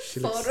 she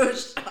looked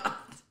Photoshopped.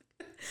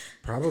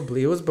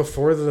 Probably it was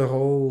before the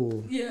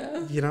whole.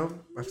 Yeah. You know,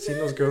 I've seen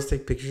those girls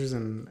take pictures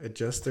and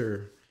adjust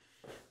their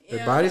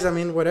bodies. I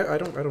mean, whatever. I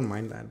don't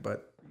mind that,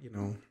 but you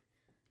know,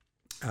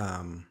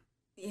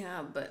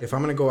 yeah, but if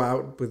I'm gonna go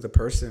out with the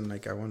person,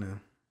 like I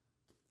wanna,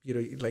 you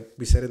know, like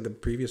we said in the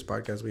previous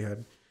podcast we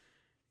had,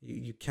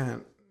 you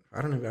can't.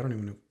 I don't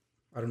even know.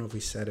 I don't know if we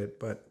said it,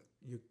 but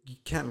you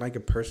can't like a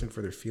person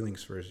for their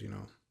feelings first, you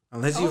know.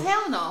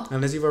 Hell no.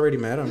 Unless you've already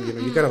met them, you know,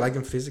 you gotta like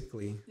them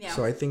physically. Yeah.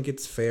 So I think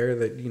it's fair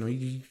that, you know,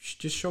 you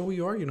just show who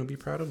you are, you know, be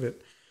proud of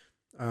it.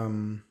 I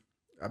mean,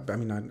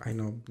 I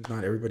know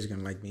not everybody's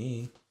gonna like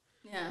me.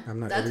 Yeah. I'm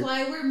not. That's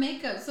why I wear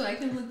makeup, so I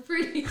can look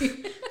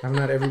pretty. I'm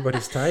not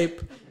everybody's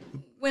type.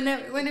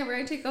 Whenever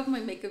I take off my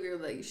makeup, you're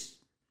like,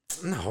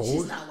 no,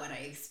 she's not what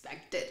I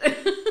expected.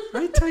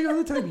 I tell you all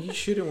the time, you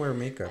shouldn't wear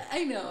makeup.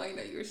 I know.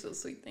 You're so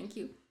sweet. Thank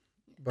you.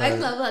 But I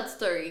love that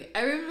story.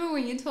 I remember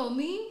when you told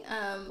me,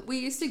 we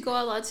used to go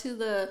a lot to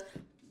the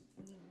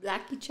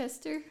Blackie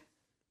Chester.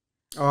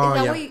 Oh,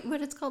 Is yeah. that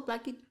what it's called,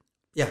 Blackie?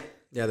 Yeah,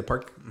 the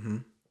park. Mm-hmm.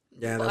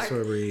 Yeah, that's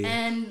where we...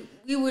 And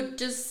we would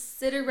just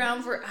sit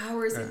around for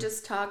hours and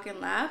just talk and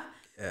laugh.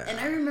 Yeah. And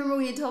I remember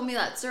when you told me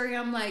that story,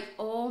 I'm like,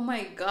 oh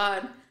my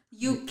God,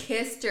 you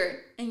kissed her.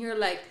 And you're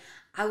like,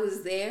 I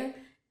was there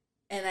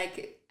and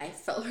I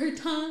felt her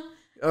tongue.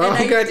 Oh, and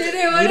I God.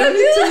 didn't want We don't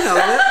need to know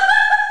that.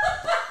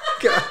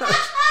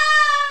 Gosh.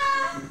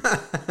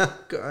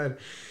 God.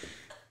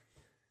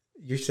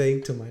 You're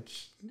saying too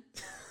much.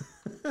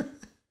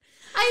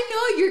 I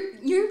know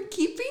you're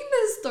keeping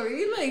the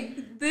story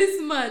like this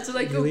much,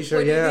 like really sure?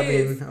 what Yeah, it I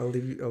is. mean,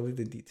 I'll leave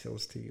the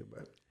details to you,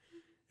 but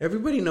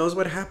everybody knows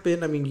what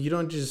happened. I mean, you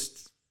don't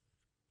just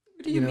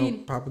What do you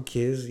mean? pop a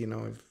kiss. You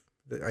know,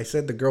 if I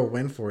said the girl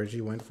went for it,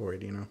 she went for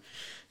it. You know,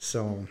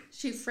 so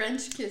She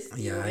French kissed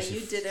you, and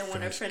you didn't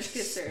want to French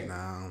kiss her.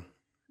 No,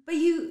 But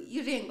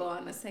you didn't go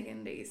on a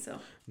second date, so.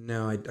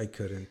 no, I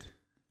couldn't.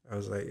 I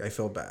was like, I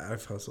felt bad. I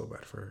felt so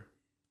bad for her.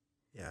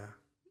 Yeah.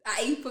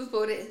 Ay, pues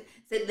pobre,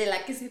 de la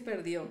que se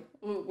perdió.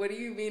 What do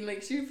you mean?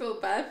 Like she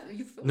felt bad?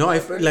 You felt No, bad I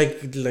for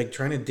felt her? like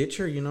trying to ditch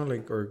her, you know,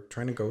 like, or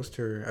trying to ghost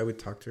her. I would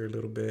talk to her a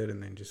little bit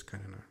and then just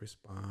kind of not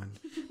respond.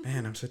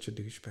 Man, I'm such a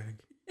douchebag.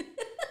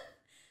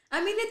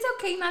 I mean, it's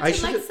okay not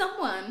to like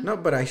someone. No,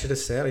 but I should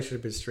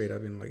have been straight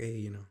up and like, hey,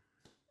 you know.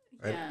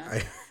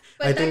 Yeah.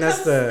 I think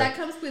that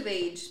comes with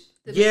age.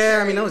 Yeah,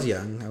 I mean, I was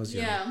young.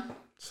 Yeah.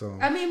 So.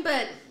 I mean,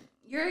 but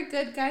you're a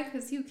good guy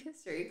because you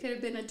kissed her. You could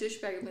have been a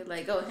douchebag and be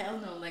like, oh, hell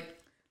no. Like,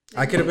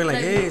 I could have been like,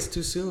 hey, it's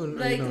too soon.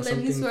 Like, you know, let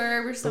me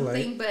swerve or polite.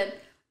 something.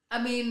 But,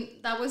 I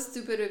mean, that was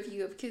stupid of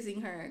you of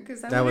kissing her.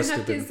 Because I That wouldn't was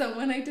have stupid. kissed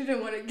someone I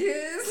didn't want to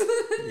kiss.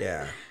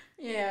 Yeah.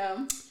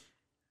 Yeah.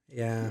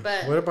 Yeah.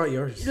 But what about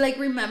yours? Like,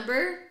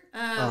 remember?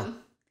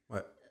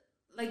 What?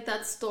 Like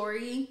that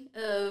story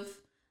of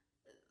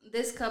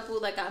this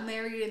couple that got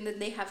married and then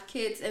they have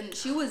kids. And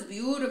she was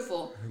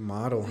beautiful.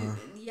 Model, huh?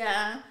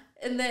 Yeah.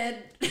 And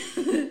then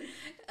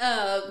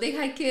they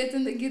had kids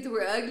and the kids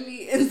were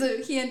ugly. And so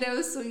he ended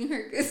up suing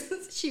her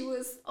because she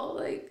was all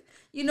like,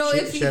 you know,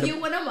 if you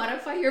want to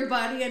modify your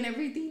body and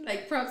everything,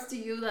 like props to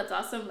you. That's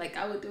awesome. Like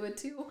I would do it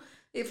too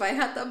if I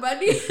had the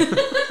money.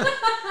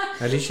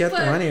 At least she had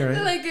the money,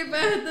 right? Like if I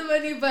had the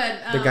money,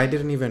 but... the guy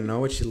didn't even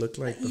know what she looked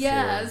like before.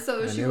 Yeah,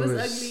 so she was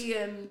ugly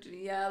and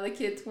yeah, the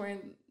kids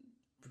weren't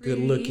good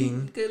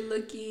looking,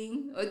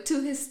 or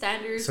to his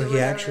standards. So he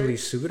actually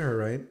sued her,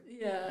 right?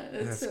 Yeah,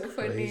 that's so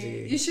crazy.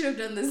 funny. You should have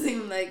done the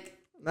same, like,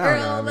 No,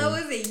 girl, I mean, that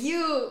wasn't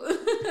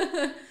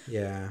you.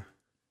 Yeah,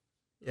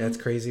 it's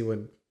crazy what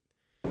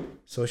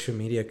social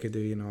media could do.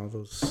 You know, all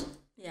those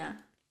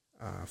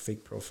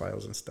fake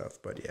profiles and stuff.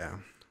 But yeah,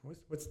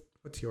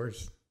 what's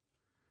yours?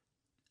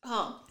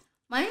 Oh,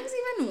 mine's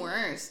even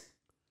worse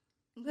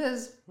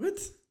because what?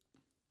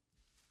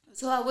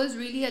 So I was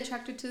really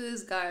attracted to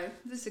this guy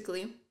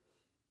physically.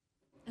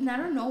 And I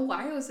don't know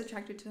why I was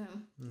attracted to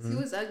him. Mm-hmm. He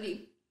was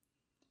ugly.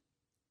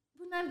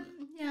 But not,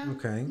 yeah.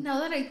 Okay. Now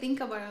that I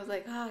think about it, I was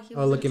like, he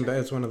was looking back,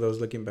 it's one of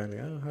those looking back, like,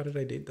 oh, how did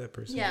I date that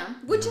person? Yeah.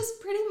 Which is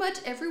pretty much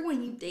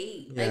everyone you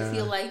date, I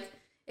feel like,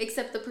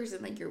 except the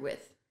person that you're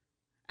with.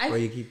 Well,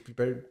 you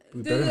better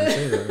not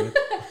say that, right?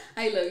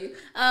 I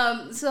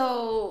love you.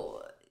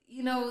 So,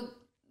 you know,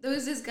 there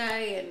was this guy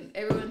and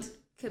everyone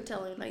kept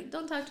telling me, like,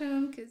 don't talk to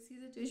him because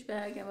he's a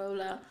douchebag and blah, blah,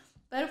 blah.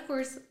 But of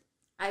course,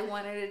 I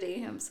wanted to date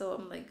him, so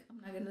I'm like, I'm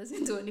not going to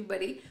listen to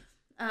anybody.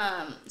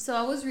 So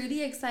I was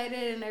really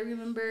excited, and I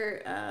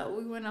remember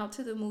we went out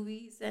to the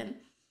movies, and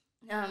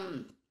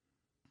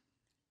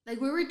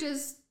like we were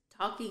just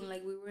talking,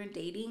 like we weren't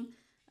dating.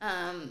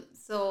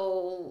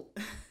 So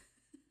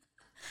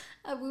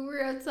we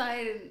were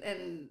outside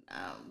and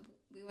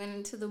we went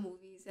into the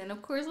movies, and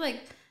of course,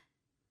 like,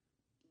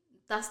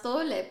 that's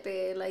todo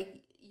lepe,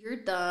 like, you're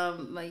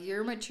dumb, like,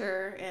 you're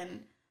mature,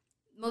 and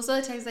most of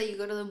the times that you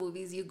go to the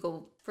movies, you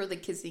go for the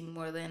kissing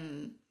more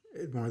than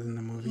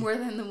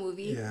the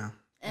movie. Yeah.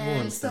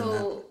 And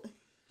so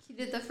he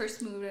did the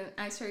first move, and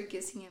I started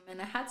kissing him,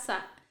 and I had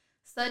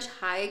such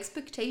high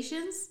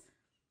expectations.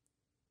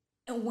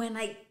 And when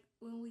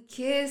we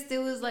kissed, it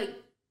was like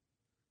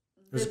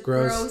the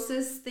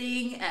grossest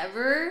thing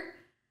ever.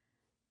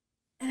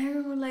 And I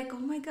remember, like, oh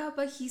my God,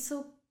 but he's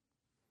so.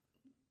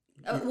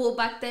 Well,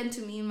 back then,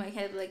 to me in my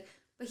head, like,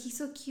 but he's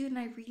so cute, and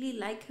I really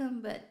like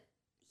him, but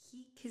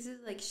he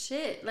kisses like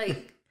shit.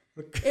 Like,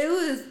 it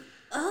was,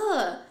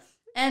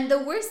 And the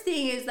worst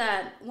thing is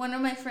that one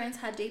of my friends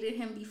had dated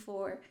him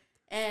before.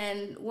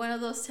 And one of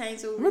those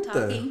times where we were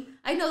talking.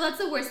 I know that's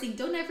the worst thing.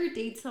 Don't ever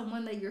date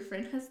someone that your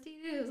friend has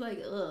dated. It was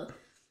like, ugh.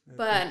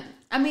 But,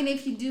 I mean,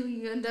 if you do,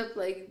 you end up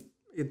like.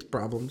 It's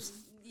problems.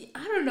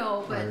 I don't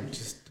know, but.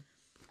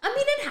 I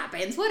mean, it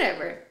happens.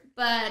 Whatever.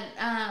 But,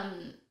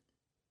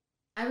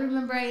 I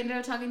remember I ended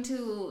up talking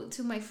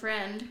to my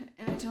friend.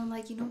 And I told him,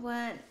 like, you know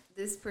what?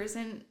 This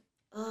person,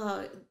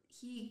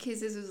 he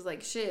kisses us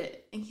like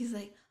shit. And he's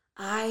like,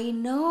 I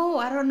know.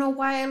 I don't know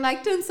why I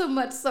liked him so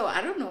much. So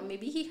I don't know.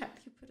 Maybe he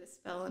put a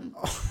spell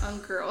on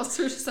girls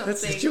or something.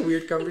 That's such a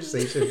weird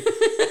conversation.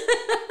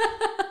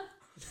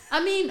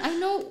 I mean, I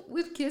know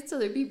we've kissed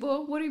other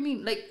people. What do you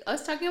mean? Like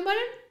us talking about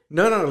it?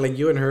 No, like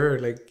you and her,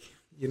 like,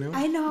 you know.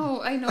 I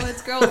know.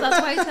 It's girls.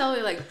 That's why I tell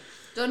you, like,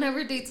 don't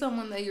ever date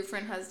someone that your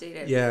friend has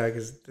dated. Yeah,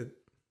 because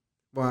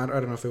I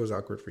don't know if it was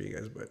awkward for you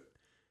guys,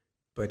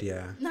 but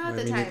yeah. Not at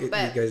the time,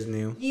 but you guys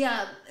knew.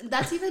 Yeah,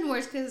 that's even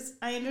worse because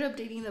I ended up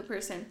dating the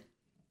person.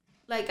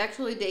 Like,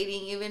 actually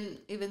dating,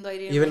 even though I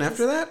didn't. Even like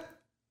after that?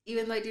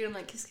 Even though I didn't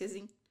like his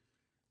kissing.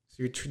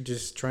 So you're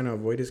just trying to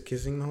avoid his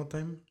kissing the whole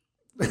time?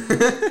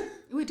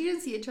 We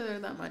didn't see each other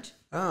that much.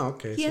 Oh,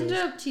 okay. He ended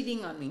up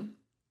cheating on me.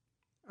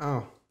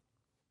 Oh.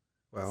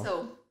 Well.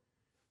 So.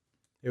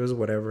 It was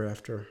whatever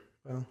after.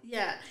 Well.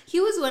 Yeah. He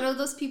was one of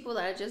those people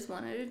that I just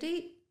wanted to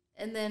date.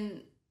 And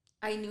then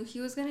I knew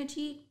he was going to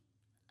cheat.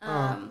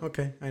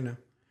 Okay. I know.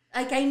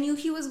 Like, I knew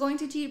he was going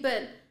to cheat,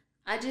 but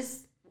I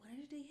just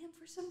wanted to date him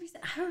for some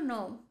reason. I don't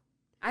know.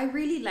 I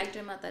really liked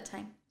him at that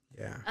time.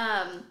 Yeah.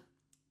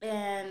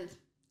 And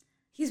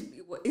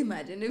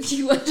imagine if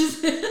he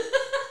watches it.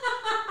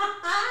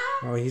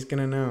 Oh, he's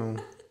gonna know.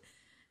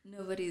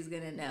 Nobody's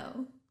gonna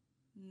know.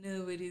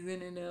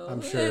 I'm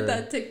sure.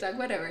 That TikTok,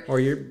 whatever. Or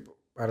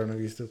I don't know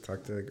if you still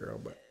talk to the girl,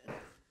 but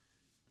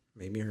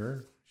maybe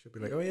her. She'll be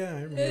like, oh yeah,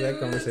 I remember that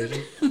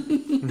conversation.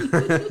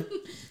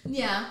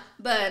 Yeah,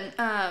 but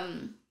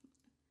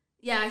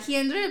yeah, he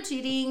ended up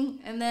cheating,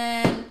 and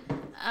then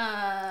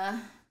I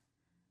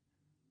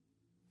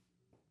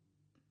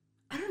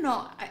don't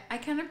know. I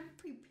kind of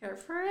prepared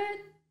for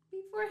it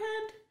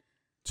beforehand.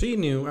 So you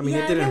knew. I mean,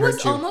 yeah, it didn't hurt you. It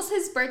was almost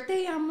his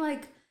birthday. I'm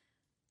like,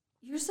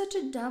 you're such a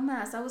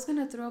dumbass. I was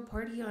gonna throw a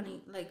party on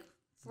you, like,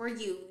 for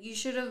you. You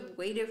should have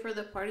waited for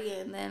the party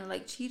and then,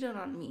 like, cheated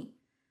on me.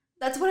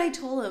 That's what I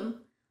told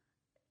him.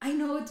 I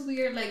know it's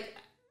weird. Like,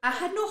 I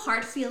had no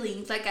hard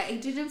feelings. Like, I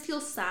didn't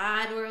feel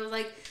sad, or I was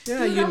like,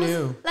 yeah, you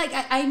knew. Like,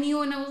 I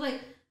knew, and I was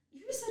like,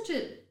 you're such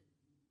a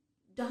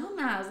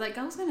dumbass. Like,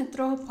 I was gonna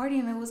throw a party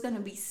and I was gonna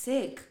be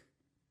sick,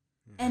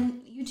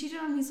 and you cheated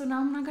on me, so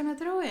now I'm not gonna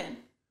throw it.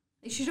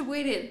 You should have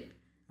waited.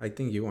 I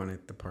think you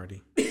wanted the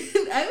party.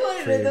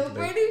 I wanted the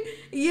party.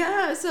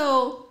 Yeah,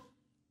 so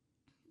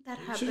that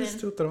happened. You should have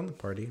still thrown the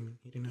party. I mean,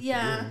 he didn't have to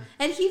do it.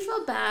 And he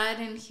felt bad,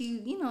 and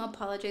he,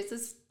 apologized.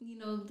 There's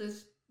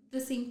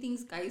the same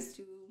things guys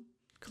do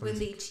when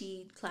they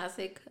cheat.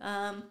 Classic.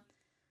 But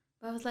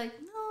I was like,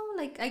 no,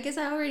 like, I guess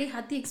I already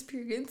had the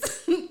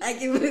experience. I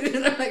can put it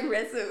on my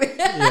resume.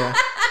 Yeah.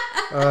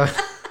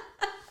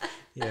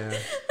 Yeah.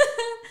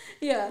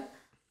 Yeah.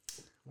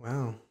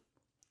 Wow.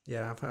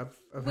 Yeah,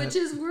 I've Which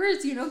is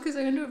worse, because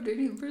I ended up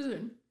dating a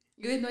person.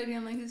 Even though I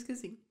didn't like his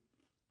kissing.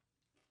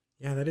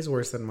 Yeah, that is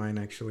worse than mine,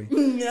 actually.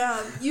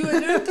 Yeah, you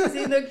ended up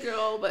kissing the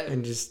girl, but...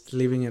 And just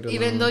leaving it alone.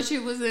 Even though she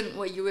wasn't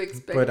what you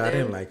expected. But I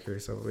didn't like her,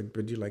 so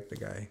would you like the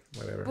guy?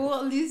 Whatever. Well,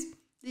 at least,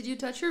 did you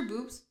touch her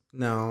boobs?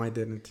 No, I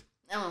didn't.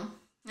 Oh,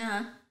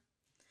 I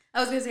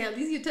was going to say, at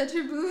least you touched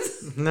her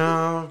boobs?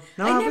 No.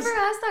 I never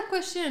asked that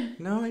question.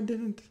 No, I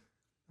didn't.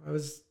 It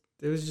was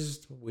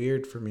just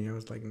weird for me. I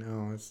was like,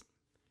 no, it's...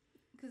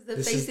 Because the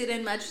face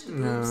didn't match the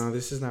boobs. No,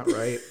 this is not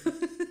right.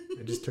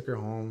 I just took her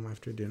home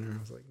after dinner. I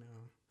was like,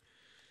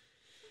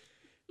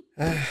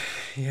 no.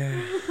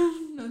 Yeah.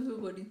 Not so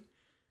funny.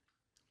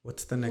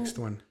 What's the next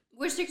one?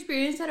 Worst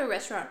experience at a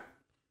restaurant?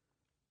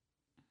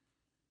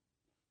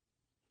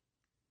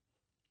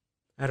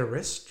 At a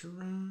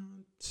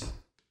restaurant?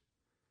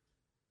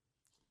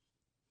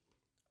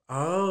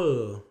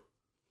 Oh.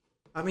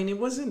 I mean, it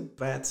wasn't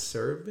bad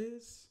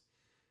service.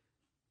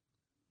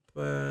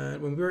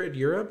 But when we were in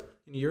Europe,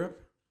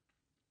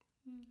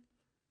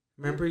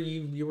 remember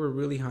you were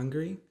really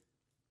hungry?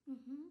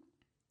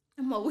 Mm-hmm.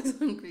 I'm always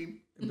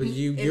hungry. But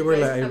you were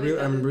like,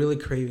 I'm really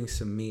craving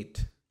some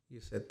meat. You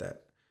said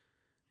that.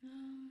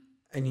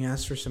 And you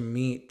asked for some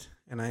meat,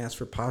 and I asked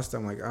for pasta.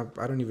 I'm like,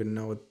 I don't even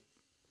know what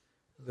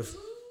the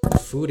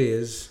food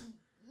is.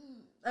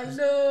 I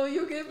know,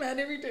 you get mad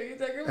every time you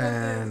talk about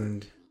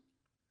and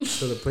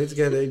so the plates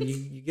get,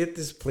 you get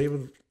this plate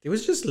with, it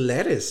was just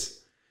lettuce.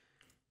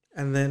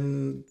 And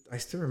then I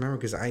still remember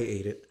because I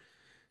ate it.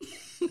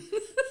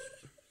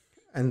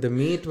 And the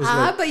meat was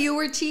but you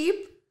were cheap.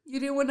 You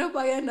didn't want to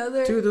buy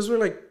another. Dude, those were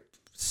like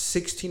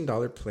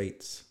 $16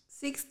 plates.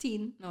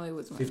 16. No, it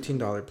was more.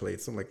 $15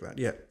 plates, something like that.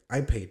 Yeah,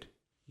 I paid.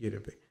 You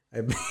didn't pay.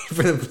 I paid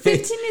for the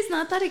plates. 15 is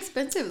not that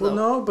expensive, though. Well,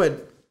 no,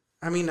 but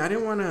I mean, I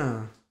didn't want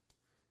to.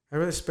 I'd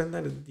rather spend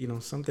that,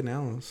 something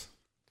else.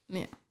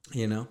 Yeah.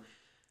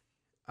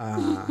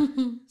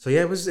 So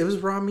yeah, it was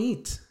raw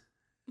meat,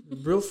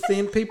 real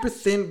thin, paper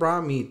thin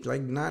raw meat,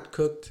 like not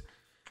cooked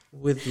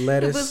with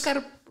lettuce. It was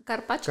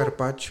carpaccio.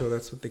 Carpaccio,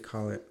 that's what they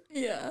call it.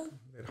 Yeah.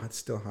 It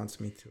still haunts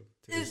me to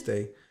this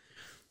day.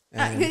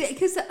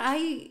 Because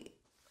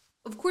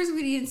of course,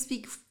 we didn't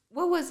speak.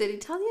 What was it?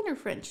 Italian or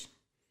French?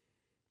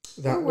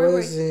 That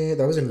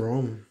was in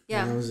Rome.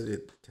 Yeah, that was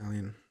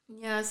Italian.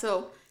 Yeah,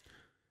 so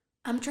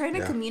I'm trying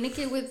to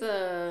communicate with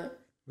the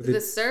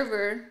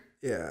server.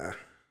 Yeah.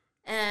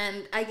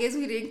 And I guess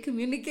we didn't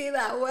communicate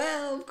that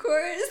well, of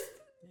course.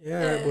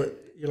 Yeah, but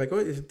you're like,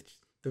 oh,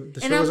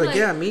 the server was like,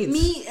 yeah,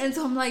 meat. And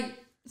so I'm like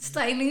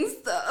signing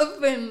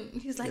stuff,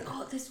 and he's like,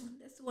 oh, this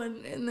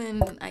one, and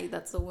then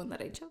that's the one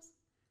that I chose.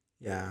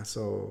 Yeah,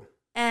 so.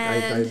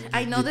 And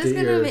I know this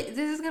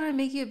is gonna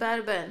make you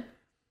bad, but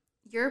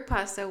your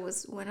pasta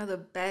was one of the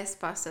best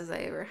pastas I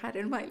ever had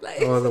in my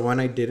life. Oh, the one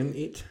I didn't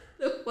eat?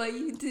 The one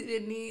you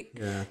didn't eat.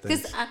 Yeah,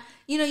 thanks. Because,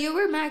 you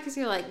were mad because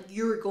you're like,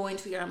 you're going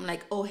to eat. I'm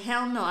like, oh,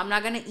 hell no, I'm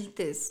not going to eat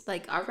this.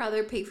 Like, I'd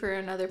rather pay for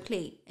another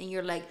plate. And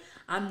you're like,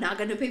 I'm not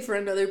going to pay for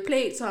another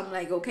plate. So I'm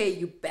like, okay,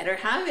 you better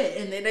have it.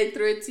 And then I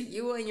throw it to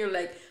you and you're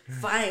like,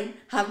 fine,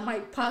 have my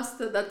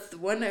pasta. That's the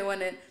one I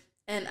wanted.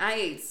 And I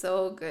ate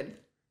so good.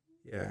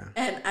 Yeah.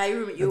 And I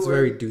remember That's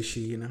very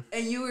douchey,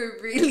 And you were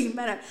really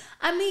mad.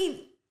 I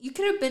mean, you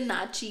could have been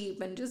not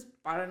cheap and just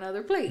bought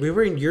another plate. We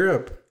were in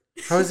Europe.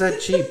 How is that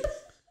cheap?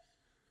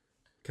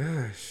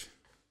 Gosh.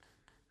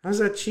 How's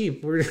that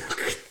cheap? We're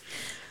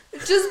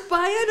just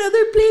buy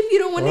another plate if you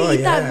don't want to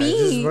eat that meat.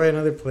 Just buy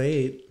another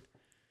plate.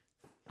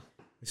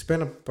 We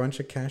spent a bunch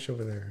of cash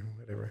over there.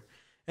 Whatever.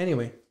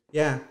 Anyway,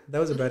 yeah, that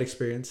was a bad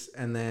experience.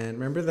 And then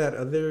remember that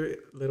other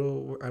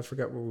little, I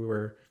forgot where we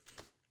were.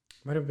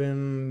 Might have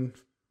been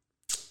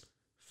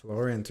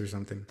Florence or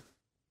something.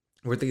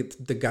 Where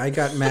the guy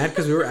got mad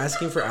because we were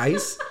asking for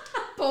ice.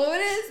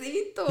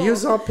 Pobrecito. He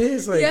was all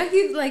pissed. Like, yeah,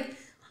 he's like,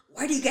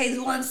 why do you guys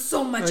want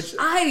so much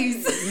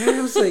ice? Yeah,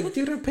 I was like,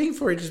 dude, I'm paying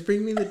for it. Just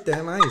bring me the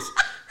damn ice.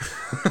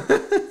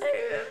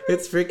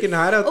 It's freaking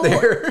hot out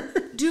there.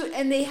 Dude,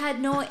 and they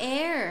had no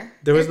air.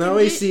 There was no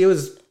AC. It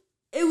was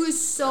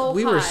so hot.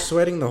 We were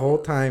sweating the whole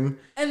time.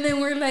 And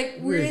then we're like,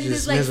 we're in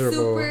this like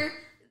miserable. super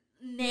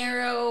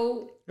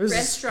narrow it was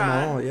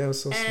restaurant. Small. Yeah, it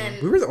was so small.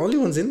 We were the only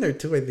ones in there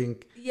too, I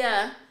think.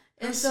 Yeah.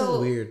 That's so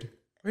weird.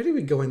 Why did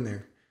we go in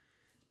there?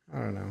 I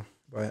don't know.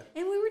 But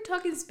and we were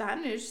talking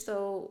Spanish,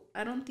 so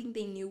I don't think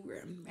they knew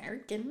we're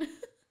American.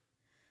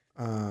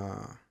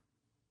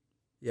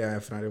 Yeah,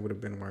 if not, it would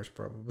have been worse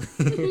probably.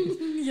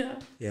 Yeah.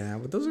 Yeah,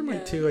 but those are my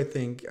two, I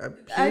think.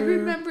 I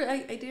remember, I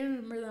didn't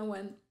remember that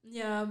one.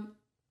 Yeah.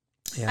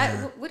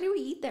 Yeah. What did we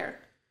eat there?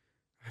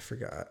 I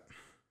forgot.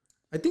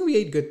 I think we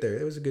ate good there.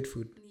 It was a good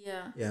food.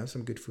 Yeah. Yeah,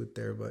 some good food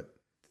there, but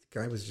the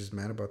guy was just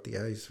mad about the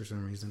ice for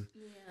some reason.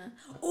 Yeah.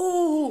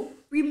 Oh,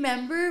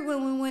 remember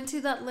when we went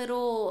to that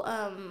little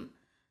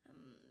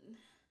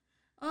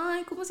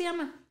ay, ¿cómo se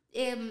llama?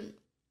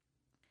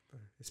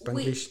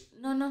 Spanglish?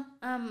 No.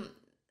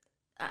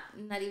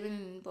 Not even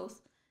in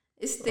both.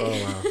 Oh,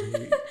 wow.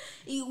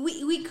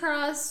 we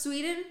crossed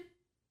Sweden,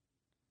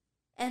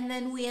 and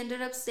then we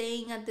ended up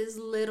staying at this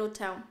little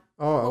town.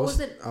 Oh, what was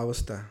it?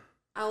 Aosta.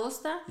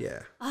 Aosta?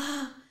 Yeah.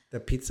 Ah. The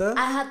pizza?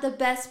 I had the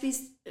best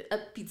pizza.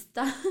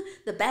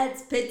 The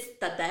best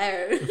pizza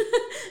there.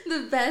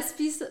 The best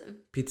pizza.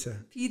 Pizza.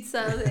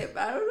 De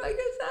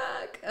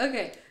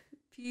Okay.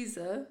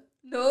 Pizza.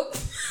 Nope.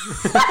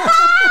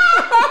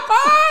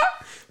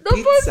 No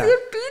puedo decir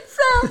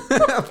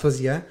pizza. Pues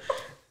yeah.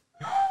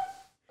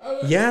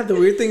 Yeah, the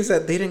weird thing is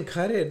that they didn't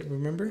cut it,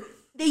 remember?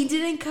 They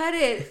didn't cut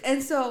it.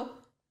 And so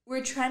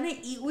we're trying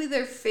to eat with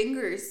our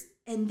fingers.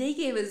 And they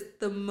gave us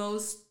the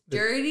most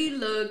dirty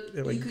look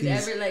like you could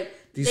ever, like.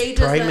 These they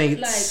primates.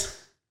 Just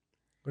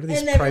what are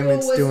these primates doing? And everyone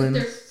was with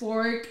their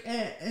fork.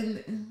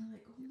 And I'm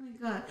like, oh my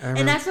God.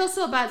 And I felt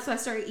so bad. So I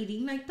started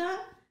eating like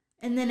that.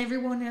 And then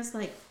everyone was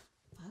like,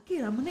 fuck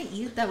it, I'm going to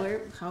eat it that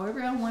way.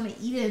 However I want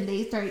to eat it. And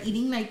they started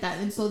eating like that.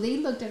 And so they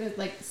looked at it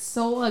like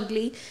so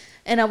ugly.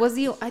 And I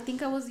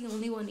think I was the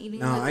only one eating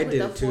with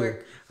a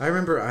fork. I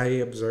remember I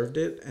observed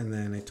it. And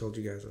then I told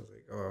you guys, I was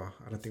like, oh,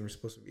 I don't think we're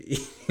supposed to be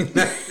eating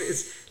that.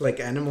 It's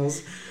like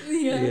animals.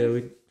 Yeah,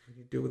 we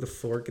do it with a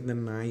fork and a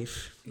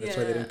knife. That's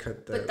why they didn't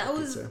cut the But that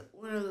pizza. was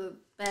one of the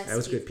best. That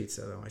was good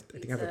pizza, though. I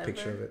think I have a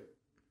picture of it.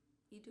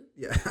 do?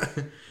 Yeah.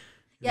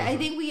 Yeah, I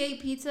think we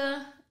ate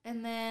pizza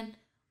and then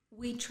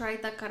we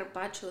tried the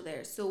carpaccio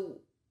there. So,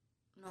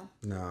 no.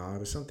 No, it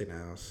was something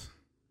else.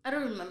 I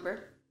don't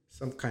remember.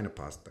 Some kind of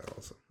pasta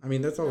also. I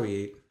mean, that's all we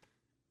ate.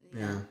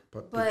 Yeah.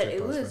 But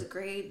it was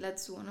great.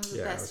 That's one of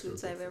the best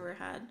foods I've ever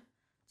had,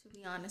 to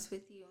be honest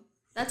with you.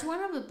 That's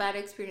one of the bad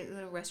experiences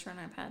in a restaurant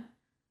I've had.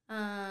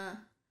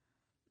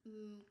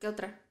 ¿Qué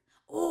otra?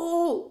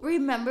 Oh,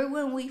 remember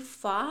when we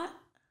fought?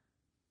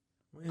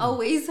 When?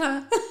 Always,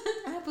 huh?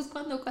 Pues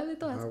cuando, ¿cuál de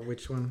todas?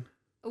 Which one?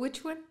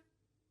 Which one?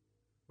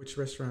 Which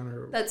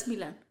restaurant? That's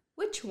Milan.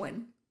 Which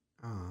one?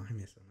 Oh, I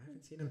missed him. I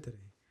haven't seen him today.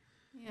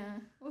 Yeah,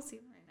 we'll see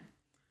him right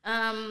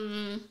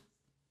now.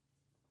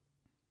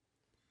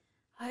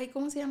 Ay,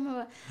 ¿cómo se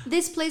llamaba?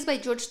 This place by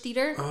George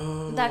Theater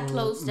that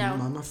closed down.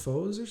 Mama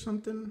Fo's or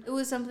something? It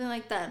was something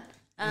like that.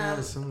 Yeah, it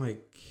was some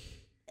like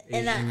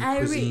Asian and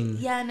cuisine.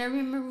 And I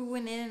remember we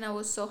went in and I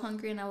was so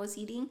hungry and I was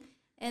eating.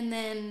 And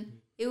then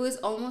it was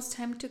almost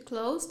time to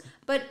close.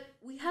 But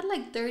we had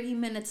like 30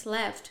 minutes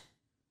left.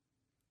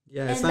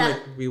 Yeah, it's not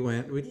like we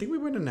went. We think we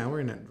went an hour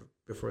in it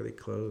before they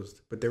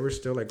closed. But they were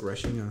still like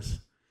rushing us.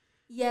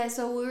 Yeah,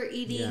 so we were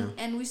eating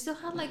and we still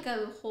had like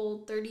a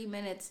whole 30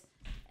 minutes.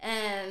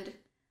 And...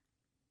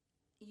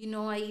 You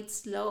know, I eat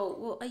slow.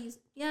 Well,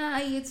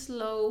 I eat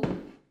slow.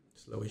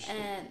 Slowish.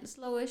 And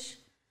slowish.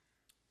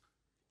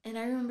 And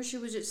I remember she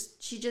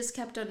just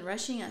kept on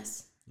rushing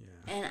us.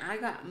 Yeah. And I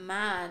got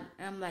mad.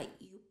 And I'm like,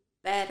 you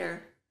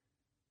better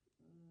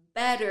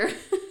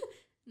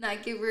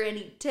not give her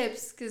any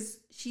tips. Because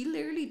she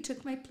literally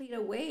took my plate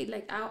away.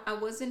 Like, I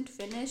wasn't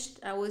finished.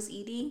 I was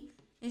eating.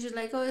 And she's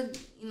like, oh,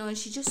 you know, and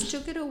she just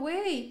took it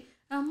away.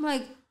 I'm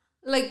like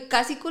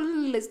casi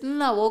con el en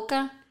la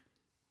boca.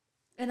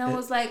 And I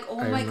was like,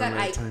 oh my God,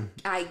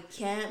 I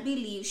can't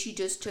believe she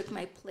just took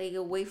my plate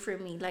away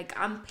from me. Like,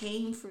 I'm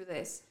paying for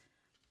this.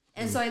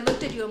 And so I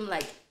looked at you, I'm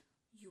like,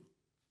 you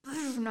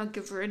better not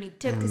give her any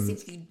tip, because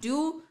if you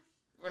do,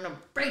 we're going to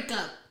break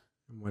up.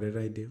 What did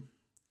I do?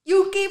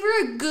 You gave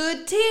her a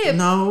good tip.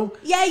 No.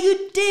 Yeah,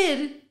 you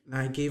did.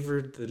 I gave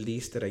her the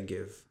least that I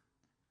give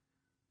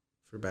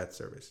for bad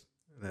service.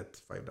 And that's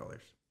 $5.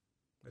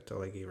 That's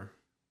all I gave her.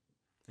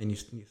 And you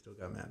still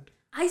got mad.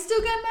 I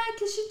still got mad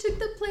because she took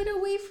the plate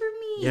away from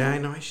me. Yeah, I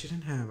know. I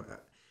shouldn't have.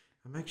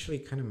 I'm actually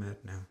kind of mad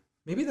now.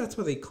 Maybe that's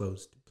why they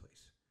closed the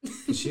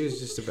place. She was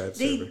just a bad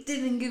server. They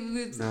didn't give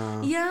it.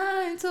 No.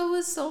 Yeah, and so I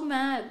was so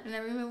mad. And I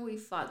remember we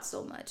fought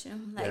so much. And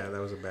I'm like, yeah,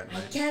 that was a bad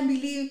night. I can't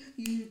believe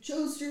you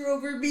chose her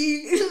over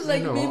me.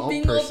 Like, me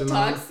being all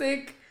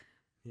toxic.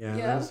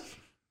 Yeah.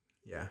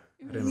 Yeah.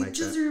 I didn't like that.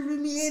 You chose her over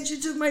me and she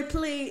took my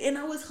plate and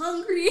I was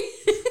hungry.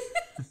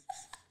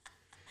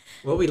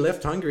 Well, we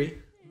left hungry.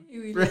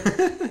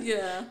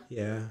 Yeah.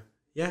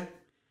 Yeah.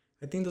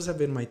 I think those have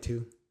been my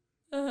two.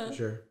 For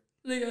sure.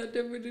 Yeah,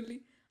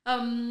 definitely.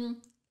 ¿Cómo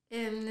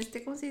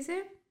se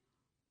dice?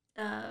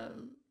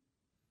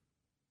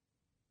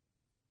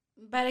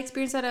 Bad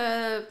experience at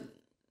a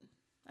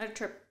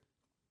trip.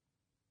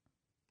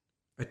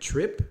 A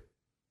trip?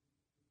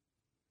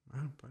 I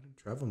didn't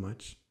travel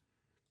much.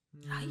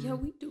 Yeah,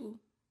 we do.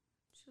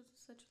 She's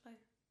such a liar.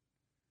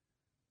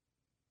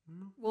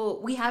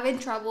 Well, we haven't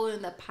traveled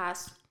in the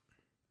past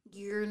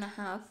year and a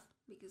half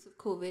because of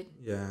COVID.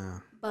 Yeah.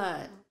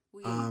 But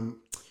we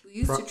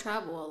used to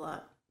travel a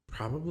lot.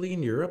 Probably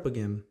in Europe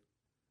again.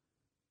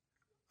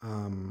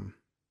 When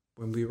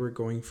we were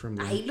going from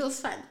Ay,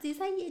 los fancies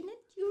ahí en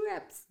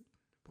Europe.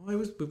 Well,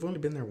 we've only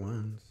been there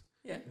once.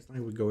 Yeah. It's not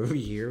like we go every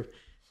year.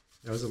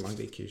 That was a long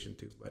vacation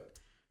too, but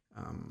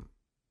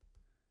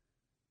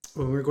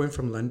when we were going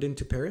from London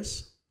to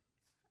Paris.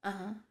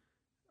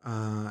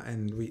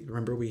 And we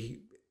remember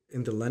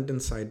in the London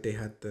side they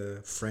had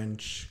the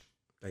French,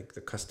 like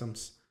the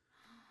customs,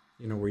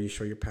 you know, where you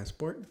show your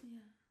passport.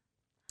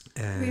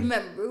 Yeah. And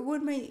remember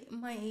when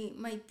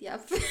my tia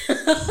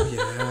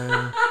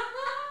yeah.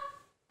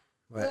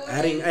 Well,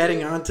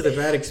 adding on to the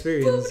bad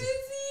experience.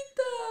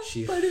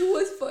 Pobrecita. But it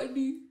was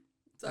funny.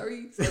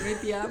 Sorry,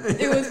 tia.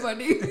 It was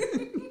funny.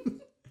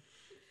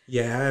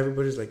 Yeah,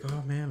 everybody's like,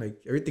 oh man,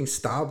 like everything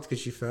stopped because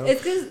she fell.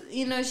 It's because,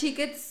 you know, she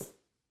gets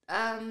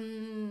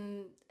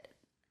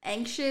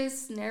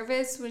anxious,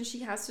 nervous when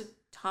she has to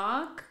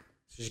talk.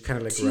 So she kind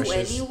of like to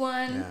rushes.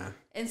 Anyone. Yeah.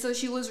 And so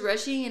she was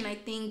rushing, and I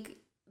think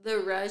the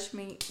rush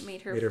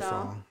made her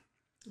fall.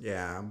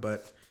 Yeah,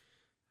 but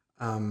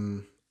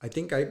I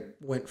think I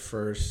went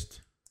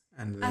first,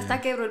 and then hasta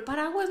quebró el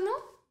paraguas, ¿no?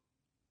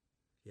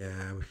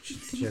 Yeah,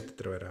 she had to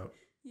throw it out.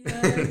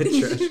 Yeah. In the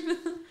trash.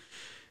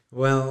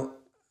 Well,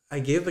 I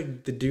gave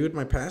the dude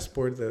my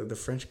passport, the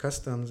French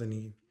customs, and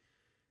he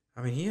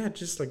had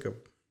just like a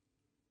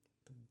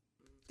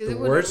the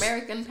worst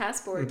American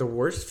passport. The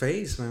worst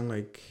face, man.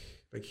 Like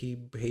he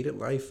hated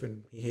life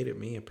and he hated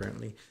me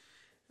apparently.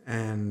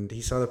 And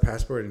he saw the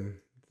passport and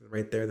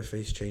right there the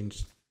face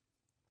changed.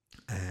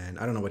 And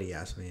I don't know what he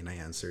asked me, and I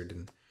answered,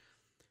 and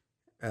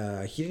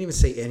he didn't even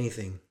say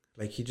anything.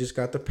 Like he just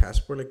got the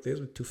passport like this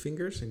with two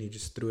fingers and he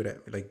just threw it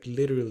at me, like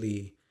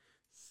literally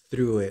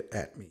threw it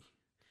at me.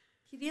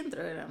 He didn't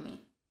throw it at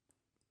me.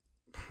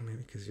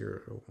 Maybe because you're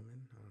a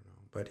woman. I don't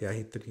know. But yeah,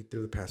 he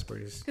threw the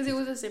passport. Because it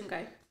was the same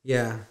guy.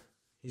 Yeah,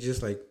 he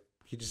just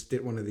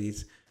did one of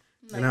these,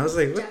 and I was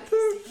like, what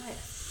the?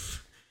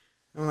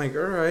 I'm like,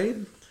 all right,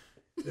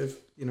 if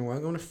I'm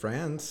going to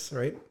France,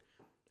 right?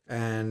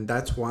 And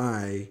that's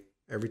why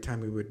every time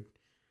we would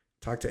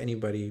talk to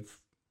anybody,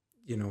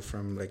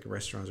 from like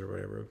restaurants or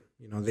whatever,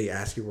 they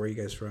ask you where you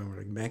guys from. We're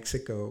like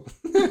Mexico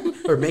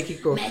or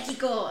Mexico.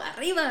 Mexico,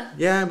 arriba.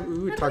 Yeah, we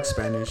would talk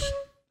Spanish.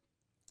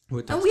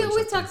 We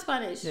always talk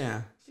Spanish.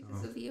 Yeah.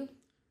 Because of you.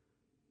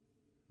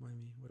 Why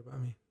me? What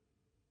about me?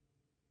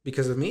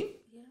 Because of me?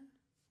 Yeah.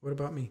 What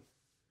about me?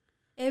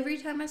 Every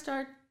time I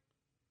start.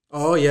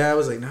 Oh, yeah. I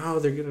was like, no,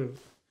 they're going to.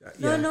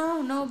 Yeah.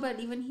 No. But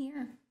even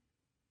here,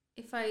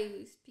 if I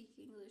speak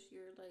English,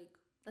 you're like,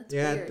 that's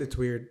weird. Yeah, it's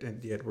weird.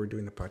 And yet we're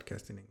doing the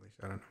podcast in English.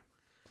 I don't know.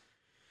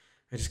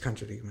 I just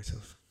contradict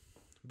myself.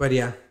 But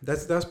yeah,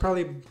 that was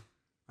probably.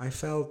 I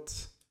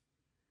felt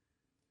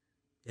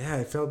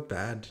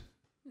bad.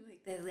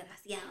 Like,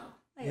 desgraciado.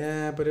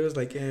 Yeah, but it was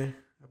like, I'm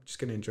just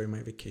going to enjoy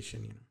my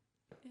vacation,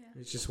 Yeah.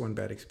 It's just one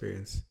bad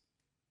experience.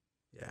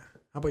 Yeah.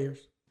 How about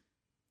yours?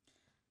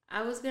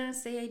 I was going to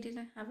say I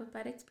didn't have a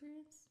bad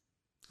experience.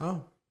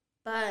 Oh.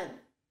 But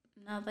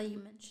now that you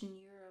mentioned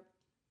Europe,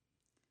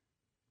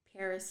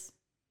 Paris,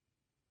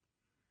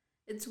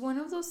 it's one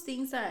of those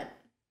things that,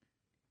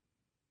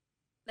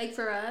 like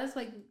for us,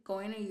 like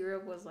going to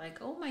Europe was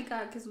like, oh my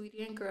God, because we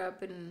didn't grow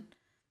up in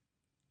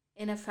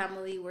a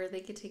family where they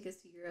could take us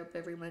to Europe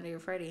every Monday or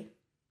Friday.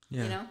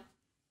 Yeah.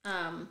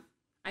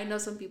 I know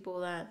some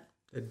people that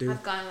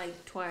have gone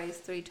like twice,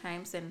 3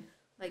 times, and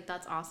like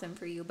that's awesome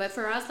for you. But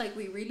for us, like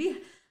we really,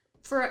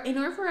 in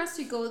order for us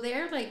to go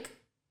there, like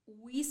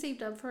we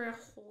saved up for a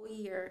whole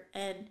year,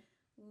 and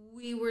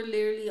we were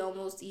literally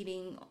almost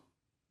eating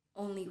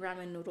only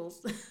ramen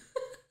noodles.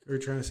 We were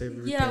trying to save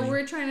every penny. Yeah,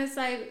 we're trying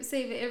to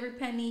save every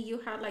penny. You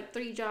had like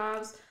 3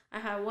 jobs. I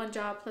had 1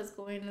 job plus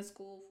going to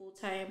school full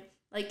time.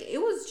 Like it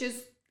was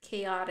just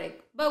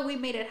chaotic, but we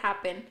made it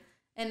happen.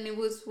 And it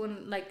was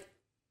when like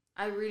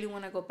I really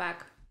want to go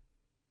back.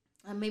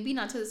 Maybe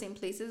not to the same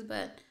places,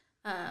 but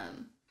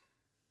and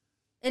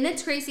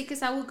it's crazy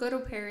because I will go to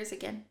Paris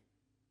again,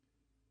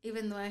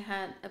 even though I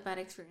had a bad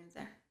experience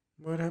there.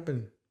 What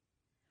happened?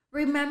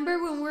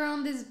 Remember when we're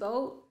on this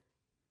boat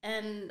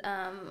and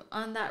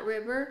on that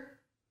river?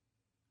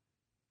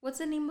 What's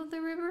the name of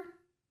the river?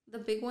 The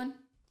big one,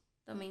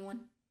 the main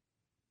one.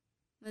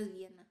 It's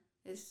Vienna.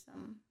 It's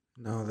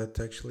No, that's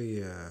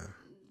actually the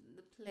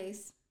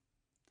place.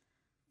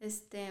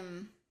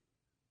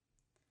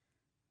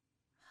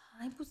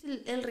 Ay, pues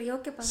el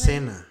río que pasa.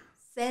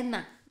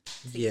 Sena.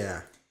 Sí.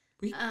 Yeah.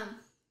 We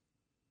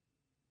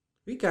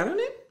got on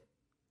it?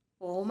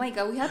 Oh my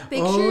God, we have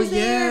pictures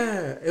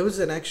there. Yeah. It was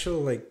an actual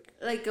like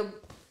a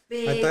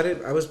big.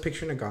 I was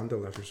picturing a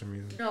gondola for some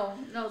reason. No,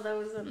 that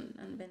was on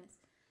Venice.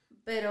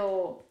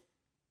 Pero.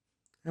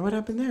 And what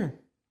happened there?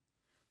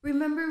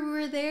 Remember we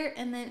were there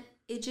and then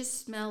it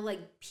just smelled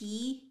like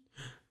pee.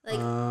 Like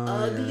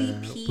ugly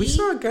pee. We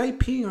saw a guy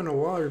peeing on a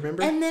wall,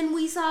 remember? And then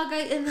we saw a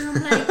guy, and then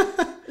I'm like,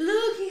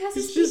 look, he has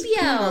his just pee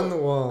out on the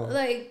wall.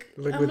 Like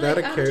without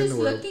a care in the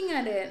world. I'm just looking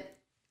at it.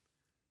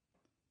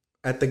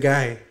 At the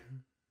guy.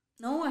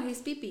 No, at his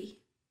pee.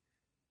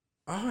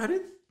 Oh, I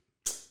didn't.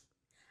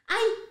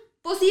 Ay,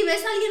 pues si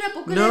ves a alguien a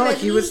poco No,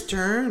 he was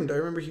turned. I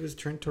remember he was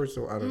turned towards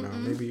the. I don't know.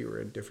 Maybe you were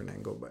at a different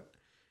angle, but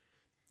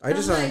I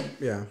just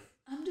yeah.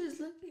 I'm just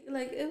looking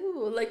like, ew.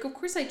 Like, of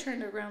course I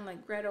turned around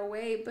like right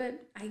away,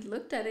 but I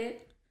looked at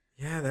it.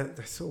 Yeah,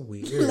 that's so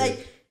weird.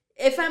 Like,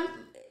 if I'm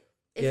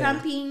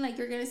peeing, like,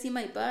 you're gonna see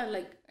my butt.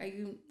 Like, are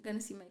you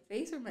gonna see my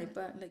face or my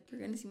butt? Like,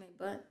 you're gonna see my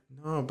butt.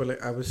 No, but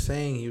like I was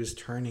saying, he was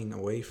turning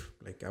away.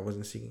 Like, I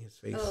wasn't seeing his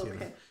face. Oh,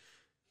 okay.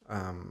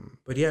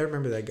 But yeah, I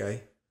remember that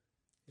guy.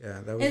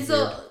 Yeah, that was. And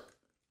so,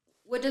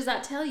 what does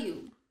that tell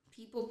you?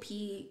 People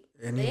pee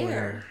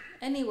anywhere.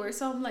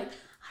 So I'm like,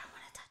 I don't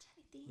want to touch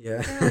anything.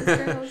 Yeah.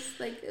 Girls,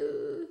 like,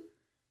 ugh.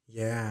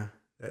 Yeah,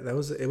 that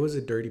was. It was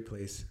a dirty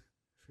place,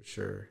 for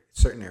sure.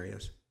 Certain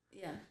areas.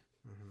 Yeah.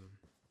 Mm-hmm.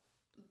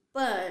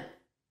 But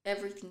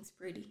everything's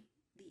pretty.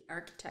 The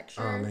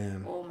architecture. Oh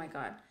man. Oh my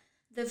God.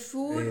 The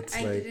food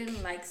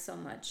didn't like so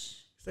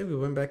much. It's like we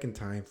went back in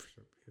time.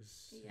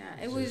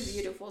 It was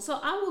beautiful. So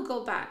I will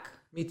go back.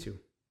 Me too.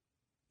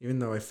 Even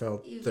though I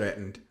felt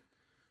threatened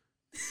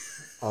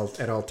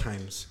at all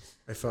times.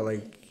 I felt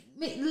like...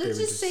 Let's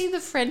just say the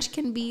French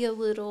can be a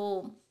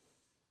little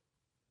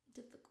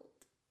difficult.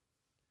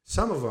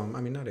 Some of them.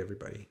 I mean, not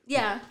everybody.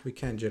 Yeah. We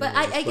can't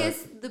generalize. But I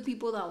guess the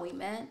people that we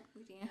met,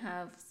 we didn't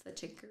have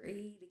such a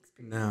great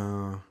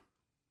experience.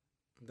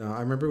 No,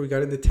 I remember we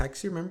got in the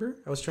taxi, remember?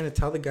 I was trying to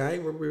tell the guy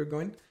where we were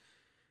going.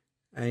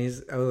 And I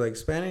was like,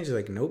 Spanish? He's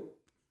like, nope.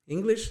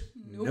 English?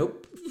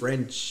 Nope.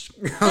 French.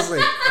 I was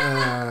like,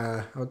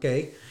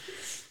 okay.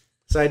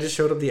 So I just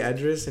showed up the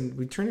address and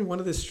we turned in one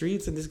of the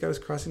streets and this guy was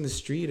crossing the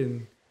street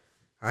and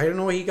I don't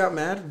know why he got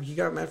mad. He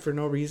got mad for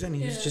no reason.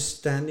 He was just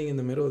standing in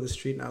the middle of the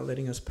street not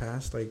letting us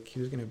pass. Like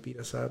he was going to beat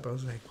us up. I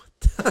was like, what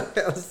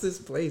the hell is this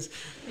place?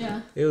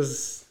 Yeah.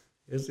 It's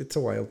a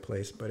wild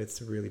place, but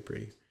it's really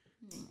pretty.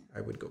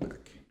 I would go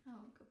back.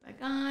 I'll go back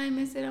I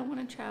miss it. I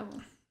want to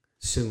travel.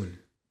 Soon.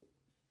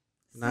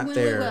 Not Soon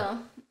there. We will.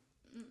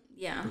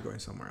 Yeah. We're going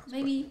somewhere else.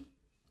 Maybe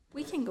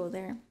we can go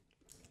there.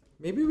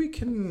 Maybe we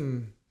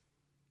can,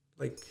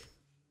 like,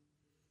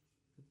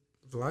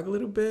 vlog a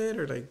little bit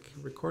or, like,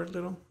 record a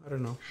little. I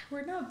don't know.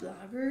 We're not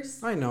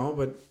bloggers. I know,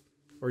 but...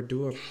 Or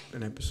do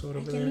an episode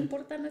over there. ¿A quién le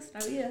importa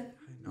nuestra vida?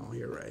 I know,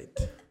 you're right.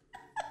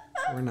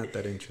 We're not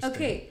that interested.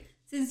 Okay,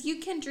 since you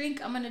can drink,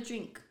 I'm going to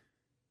drink.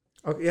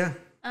 Okay, yeah.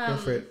 Go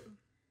for it.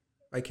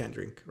 I can't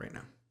drink right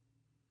now.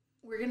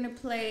 We're going to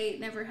play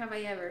Never Have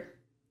I Ever.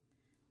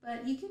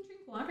 But you can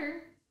drink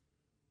water.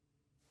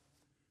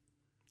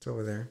 It's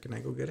over there. Can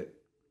I go get it?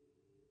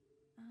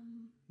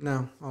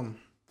 No.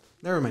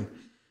 Never mind.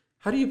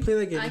 How do you play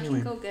that game anyway?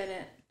 I can go get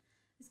it.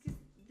 It's 'cause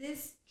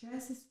this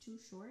dress is too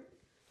short.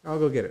 I'll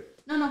go get it.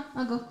 No,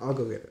 I'll go. I'll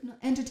go get it. No,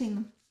 entertain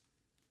them.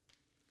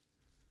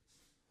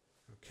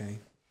 Okay.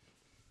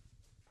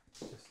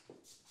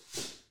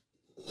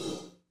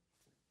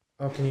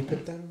 Oh, can you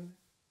put that on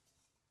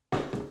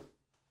there?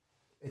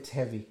 It's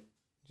heavy.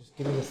 Just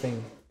give me the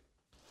thing.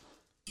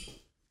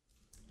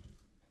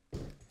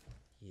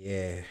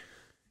 Yeah.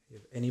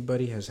 If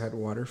anybody has had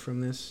water from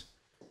this,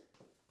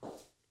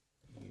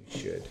 you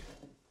should.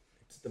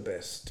 It's the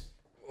best.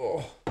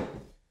 Oh.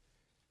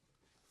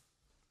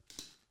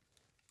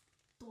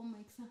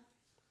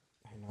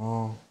 I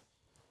know.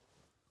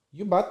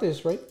 You bought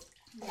this, right?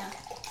 Yeah,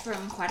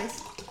 from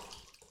Juarez.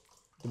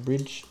 The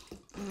bridge.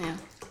 Yeah.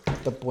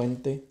 The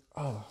puente.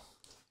 Oh.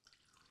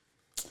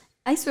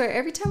 I swear,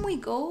 every time we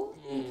go,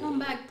 we come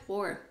back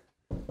poor.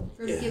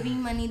 From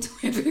giving money to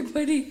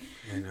everybody.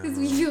 I know. Because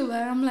we feel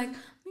bad. I'm like,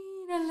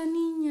 mira la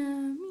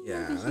niña. Mira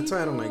Yeah, that's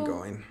why I don't like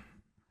going.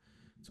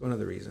 It's one of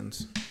the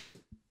reasons.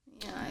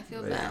 Yeah, I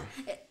feel bad.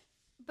 Yeah.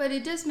 But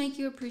it does make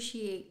you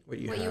appreciate what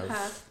you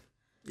have.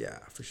 Yeah,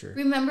 for sure.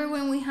 Remember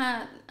when we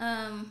had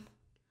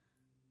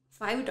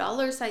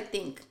 $5, I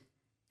think,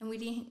 and we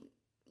didn't,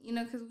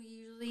 because we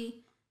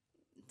usually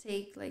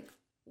take like,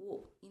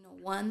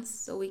 once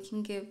so we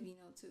can give,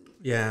 to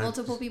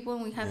multiple people,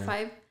 and we had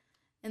 5,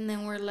 and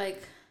then we're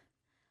like,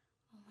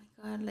 oh my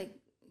God, like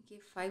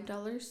give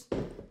 $5,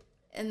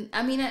 and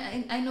I mean,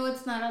 I know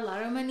it's not a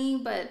lot of money,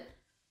 but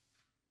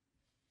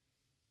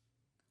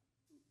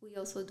we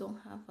also don't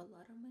have a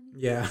lot of money.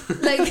 Yeah.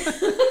 Like.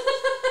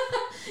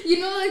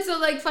 So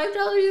like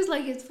 $5 is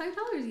like, it's $5,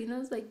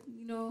 it's like,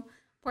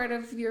 part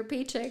of your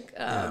paycheck.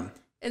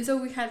 And so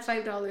we had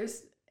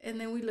 $5, and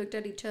then we looked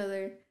at each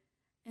other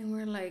and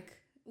we're like,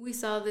 we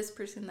saw this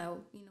person that,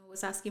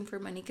 was asking for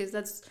money, because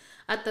that's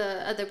at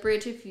the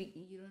bridge. If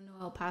you don't know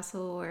El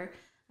Paso, or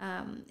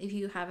if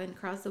you haven't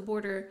crossed the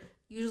border,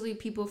 usually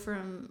people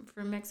from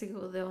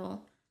Mexico,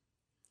 they'll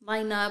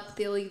line up,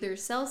 they'll either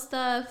sell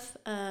stuff,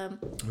 they'll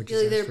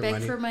either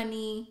beg for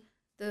money,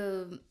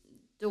 the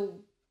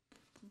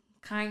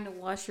kind of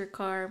wash your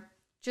car,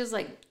 just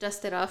like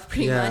dust it off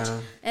pretty much,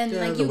 and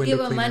like you give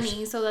them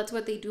money, so that's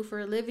what they do for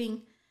a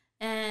living.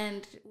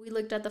 And we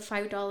looked at the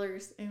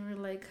 $5 and we're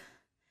like,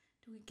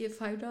 do we give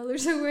 $5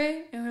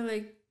 away? And we're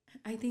like,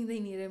 I think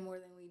they need it more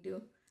than we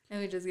do, and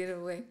we just give it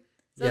away.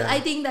 So I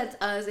think that's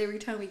us every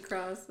time we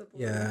cross the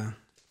border. Yeah,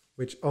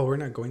 we're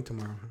not going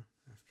tomorrow, huh?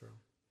 After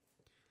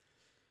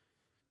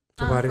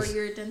all. For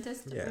your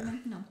dentist? Yeah.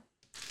 No.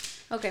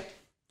 Okay.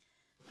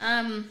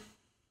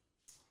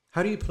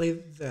 How do you play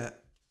that?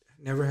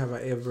 Never have I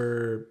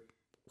ever.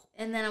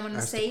 And then I'm going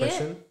to say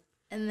it.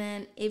 And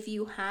then if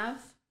you have.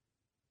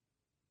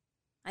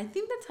 I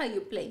think that's how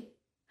you play.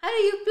 How do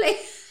you play?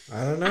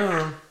 I don't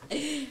know.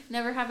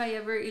 Never have I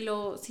ever. Y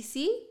lo,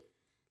 sí.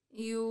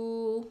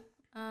 You.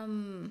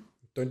 Do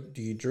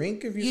you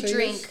drink if you say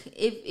drink.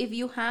 Yes? If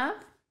you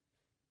have,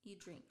 you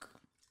drink.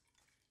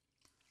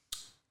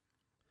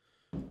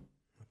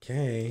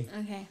 Okay.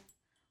 Okay.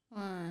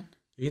 1.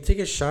 You take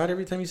a shot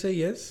every time you say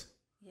yes?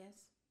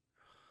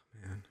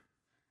 Man.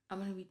 I'm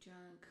going to be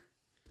drunk.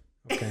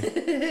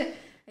 Okay.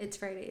 It's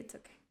Friday. It's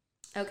okay.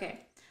 Okay.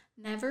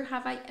 Never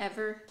have I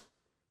ever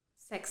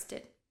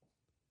sexted.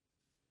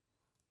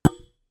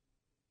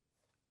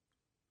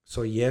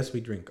 So, yes, we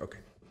drink. Okay.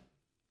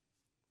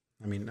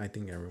 I mean, I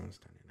think everyone's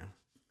done it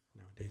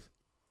nowadays.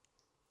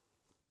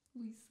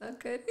 We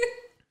suck at it.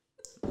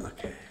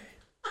 Okay.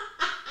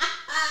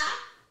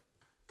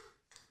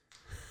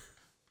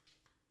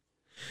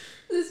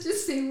 Let's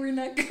just say we're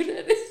not good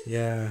at it.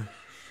 Yeah.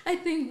 I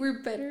think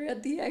we're better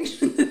at the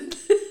action than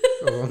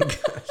Oh my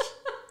gosh.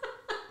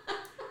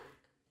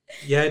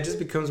 Yeah, it just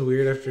becomes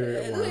weird after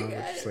a while.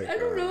 I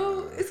don't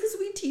know. It's because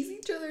we tease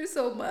each other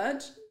so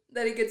much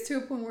that it gets to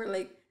a point where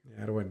like,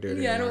 I don't want to do it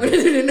anymore. I don't want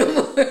to do it no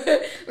more.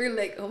 We're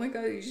like, oh my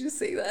God, you should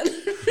say that.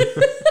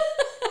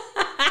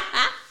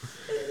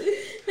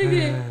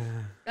 Okay.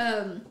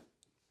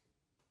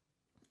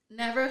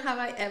 Never have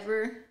I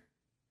ever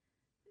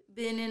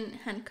been in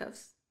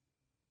handcuffs.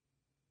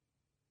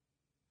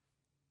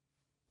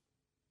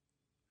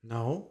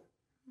 No,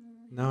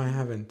 I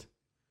haven't.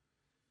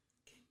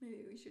 Okay,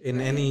 maybe we should. In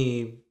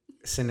any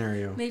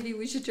scenario. Maybe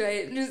we should try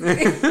it. Just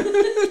kidding.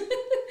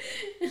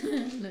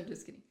 No,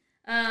 just kidding.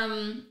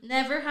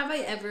 Never have I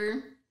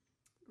ever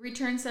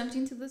return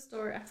something to the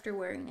store after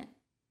wearing it.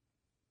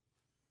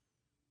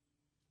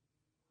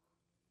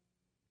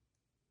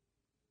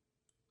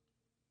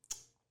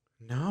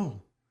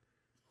 No.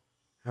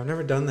 I've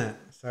never done that.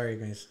 Sorry,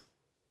 guys.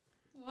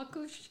 Walk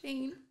of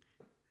shame.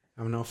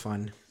 I'm no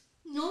fun.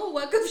 No,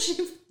 walk of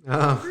shame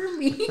Oh. for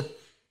me.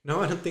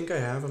 No, I don't think I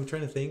have. I'm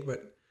trying to think,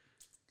 but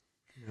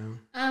no.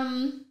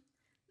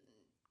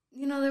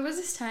 There was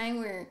this time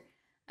where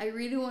I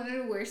really wanted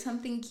to wear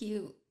something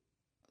cute,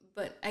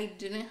 but I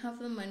didn't have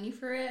the money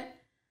for it.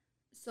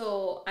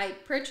 So I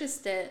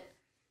purchased it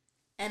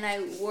and I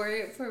wore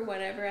it for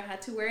whatever I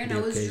had to wear, and I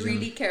was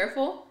really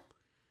careful.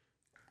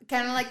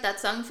 Kind of like that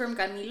song from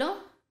Camilo.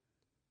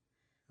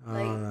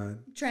 Like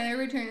trying to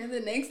return it the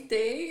next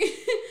day.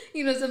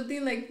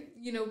 Something like,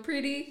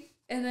 pretty,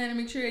 and then I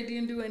make sure I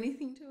didn't do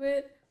anything to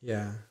it.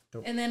 Yeah.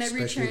 And then I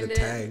especially returned the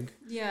tag.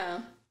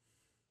 Yeah.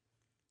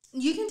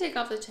 You can take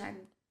off the tag.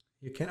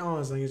 You can,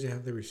 as long as you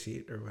have the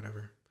receipt or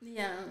whatever.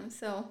 Yeah,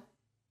 so.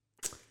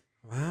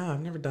 Wow,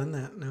 I've never done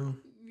that, no.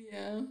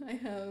 Yeah, I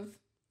have.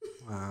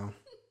 Wow.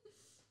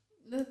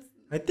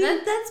 I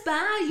think that's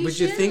bad. You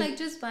shouldn't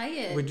just buy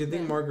it. Would you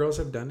think more girls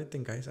have done it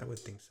than guys? I would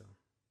think so.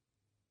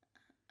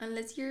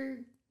 Unless you're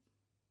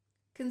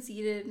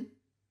conceited.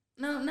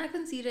 No, not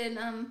conceited.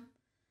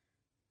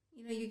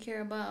 You care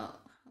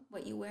about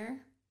what you wear.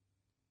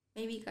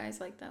 Maybe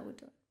guys like that would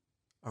do it.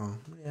 Oh,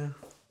 yeah.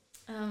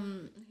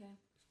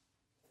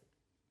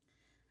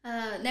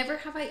 Okay. Never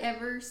have I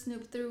ever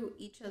snooped through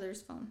each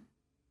other's phone.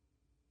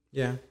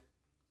 Yeah.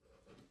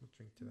 I'll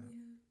drink to that.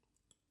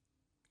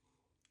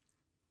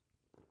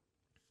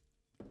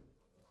 Yeah.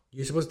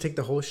 You're supposed to take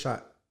the whole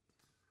shot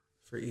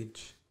for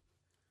each.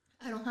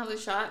 I don't have a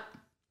shot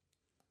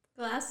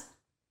glass.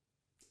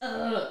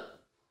 Oh,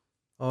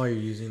 you're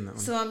using that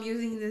one. So I'm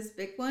using this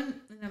big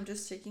one, and I'm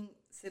just taking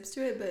sips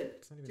to it, but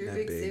it's not even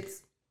that big.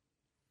 Sips.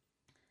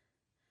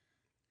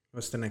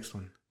 What's the next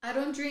one? I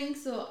don't drink,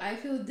 so I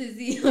feel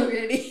dizzy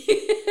already.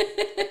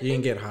 You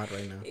can get hot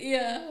right now.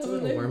 Yeah. It's a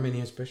little warm in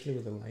here, especially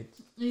with the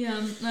lights.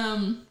 Yeah.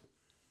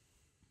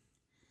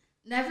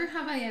 Never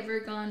have I ever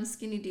gone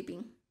skinny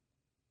dipping.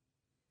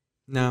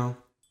 No.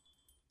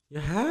 You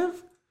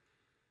have?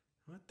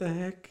 What the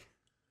heck?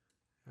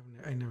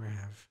 I never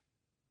have.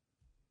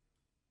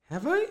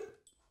 Have I?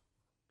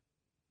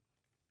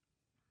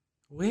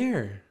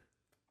 Where?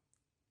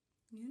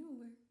 You know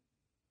where.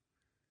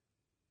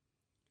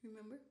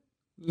 Remember?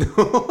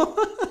 No.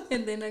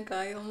 And then a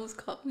guy almost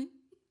caught me.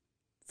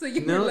 So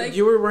you were like...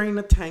 you were wearing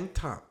a tank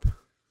top.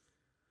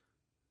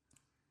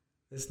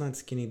 It's not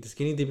skinny. The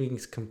skinny dipping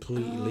is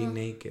completely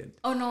naked.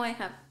 Oh, no, I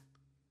have.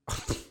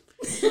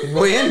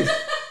 When?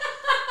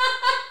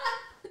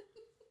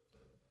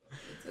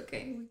 It's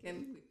okay.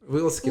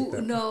 We'll skip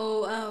that.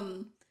 No,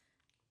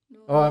 no.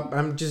 Oh,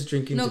 I'm just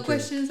drinking. No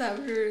questions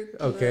after.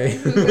 Okay.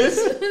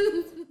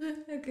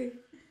 Okay.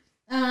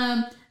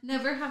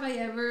 Never have I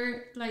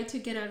ever lied to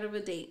get out of a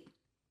date.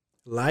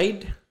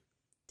 Lied?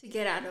 To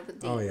get out of a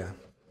date. Oh, yeah.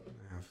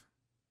 I have.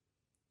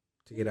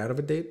 To get out of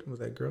a date with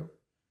that girl?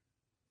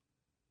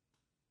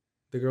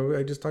 The girl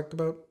I just talked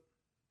about?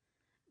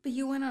 But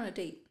you went on a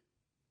date.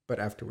 But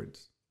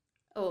afterwards.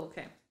 Oh,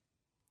 okay.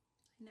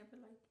 I never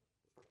lied.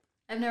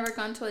 I've never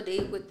gone to a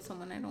date with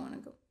someone I don't want to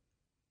go.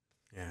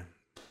 Yeah.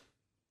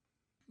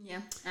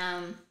 Yeah.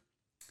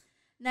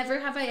 Never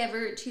have I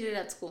ever cheated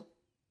at school.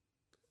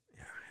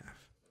 Yeah, I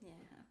have. Yeah,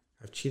 I have.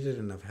 I've cheated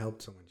and I've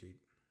helped someone cheat.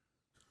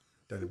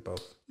 Done it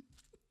both.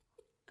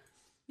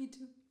 Me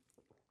too.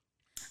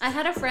 I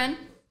had a friend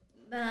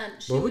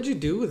that... What would you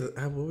do with it?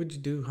 What would you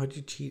do? How'd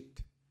you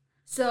cheat?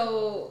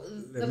 So,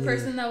 the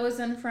person that was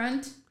in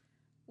front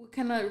would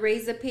kind of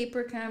raise the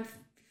paper,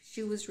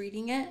 she was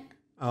reading it.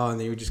 Oh, and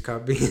then you would just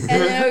copy. And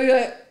then I would be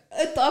like,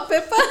 ¡Esta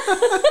Pepa!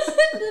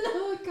 And then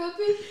I would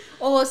copy.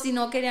 Or si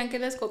no querían que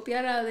les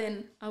copiara,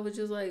 then I would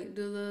just like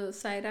do the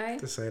side eye.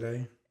 The side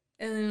eye.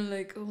 And then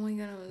like, oh my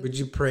God. Would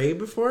you pray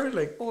before?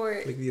 Like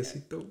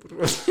Diosito,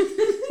 por favor.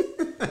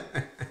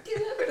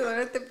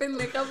 Perdónate,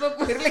 pendeja, para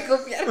poderle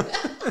copiar.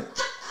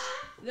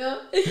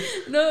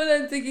 No,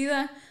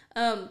 enseguida.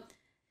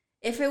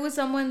 If it was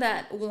someone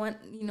that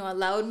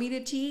allowed me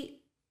to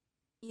cheat,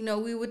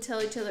 we would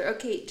tell each other,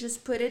 okay,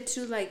 just put it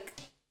to like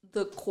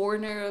the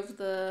corner of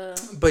the...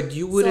 But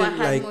you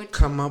wouldn't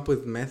come up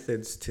with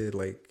methods to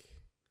like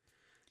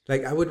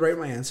I would write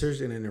my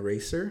answers in an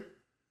eraser.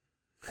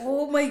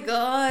 Oh my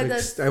God.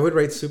 I would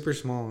write super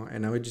small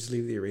and I would just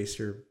leave the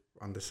eraser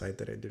on the side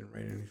that I didn't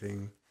write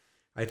anything.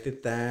 I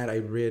did that. I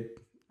read...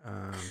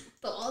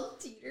 all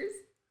cheaters.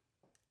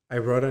 I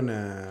wrote on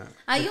a...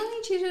 I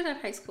only cheated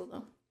at high school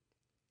though.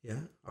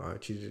 Yeah? Oh, I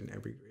cheated in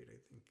every grade, I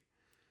think.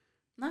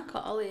 Not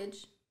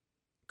college.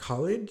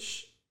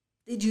 College?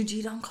 Did you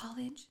cheat on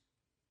college?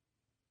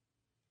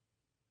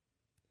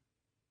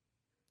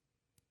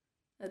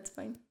 That's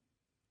fine.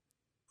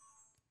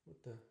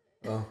 What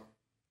the? Oh.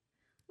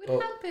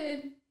 What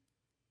happened?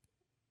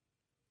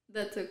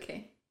 That's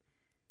okay.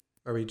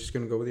 Are we just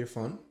going to go with your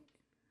phone?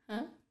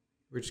 Huh?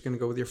 We're just going to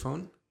go with your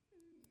phone?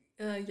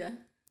 Yeah.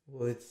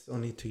 Well, it's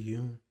only to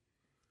you.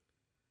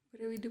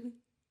 What are we doing?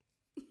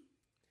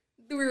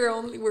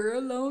 We're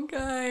alone,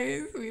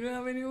 guys. We don't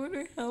have anyone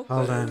to help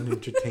Hold us. on,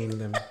 entertain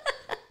them.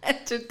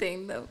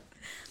 Entertain them.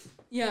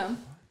 Yeah.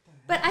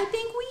 But I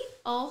think we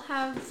all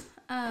have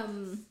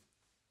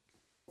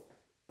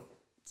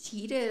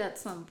cheated at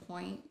some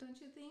point,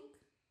 don't you think?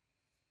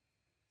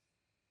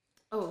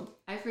 Oh,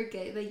 I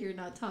forget that you're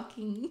not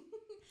talking.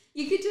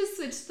 You could just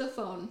switch the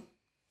phone.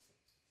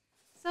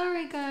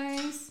 Sorry,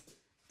 guys.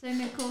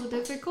 Technical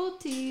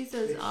difficulties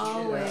as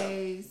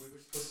always. We were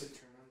supposed to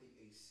turn on the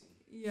AC.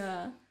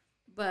 Yeah.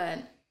 But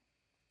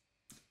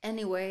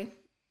anyway,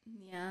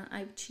 yeah,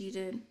 I've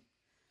cheated.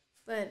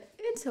 But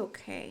it's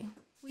okay.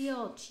 We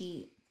all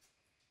cheat.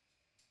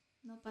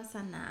 No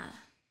pasa nada.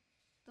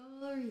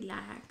 Todo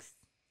relax.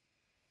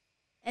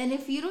 And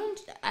if you don't,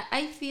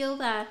 I feel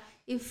that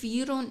if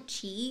you don't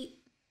cheat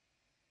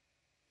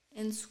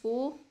in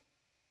school,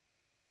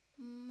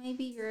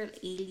 maybe you're an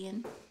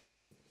alien.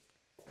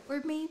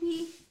 Or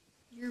maybe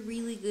you're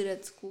really good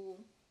at school.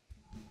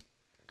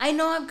 I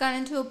know I've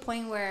gotten to a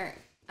point where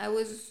I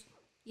was,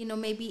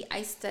 maybe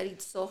I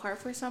studied so hard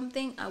for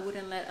something, I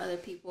wouldn't let other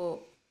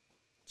people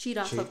cheat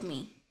off of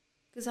me.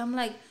 Because I'm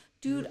like,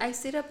 dude, I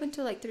sit up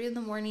until like 3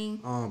 a.m.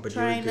 Oh, but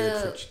you're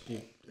good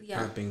for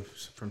copying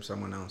from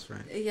someone else,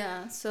 right?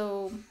 Yeah,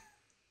 so...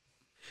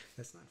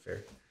 That's not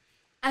fair.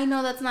 I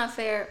know that's not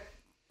fair.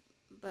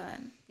 But,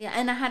 yeah,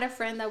 and I had a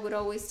friend that would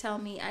always tell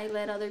me, I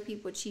let other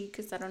people cheat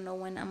because I don't know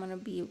when I'm going to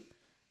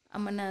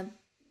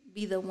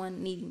be the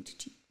one needing to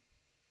cheat.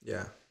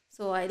 Yeah.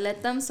 So I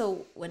let them,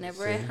 so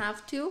whenever I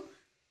have to,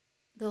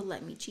 they'll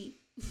let me cheat.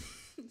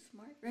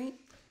 Smart, right?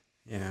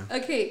 Yeah.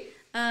 Okay,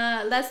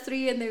 last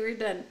 3 and then we're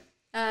done.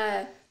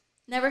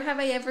 Never have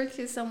I ever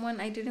kissed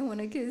someone I didn't want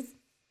to kiss.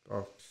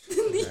 Oh,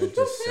 I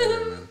just said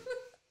it,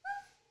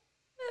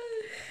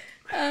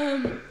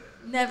 man.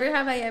 Never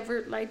have I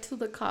ever lied to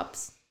the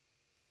cops.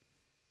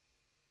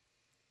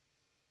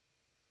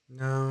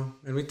 No,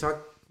 and we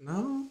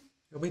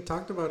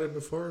talked about it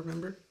before,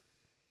 remember?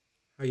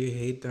 How you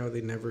hate how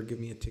they never give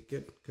me a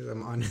ticket because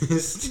I'm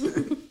honest.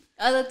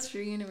 Oh, that's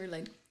true. You never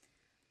lied.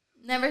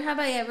 Never have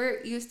I ever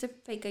used a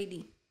fake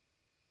ID.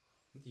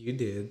 You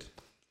did.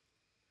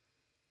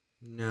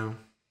 No,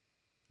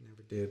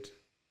 never did.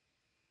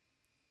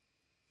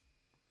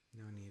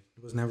 No need.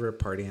 It was never a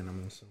party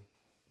animal, so.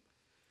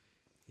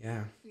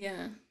 Yeah.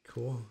 Yeah.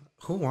 Cool.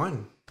 Who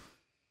won?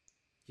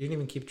 You didn't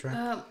even keep track.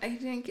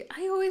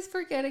 I always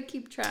forget to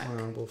keep track.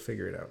 Well, we'll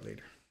figure it out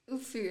later. We'll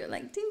figure it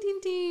like ding ding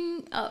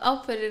ding. I'll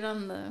put it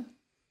on the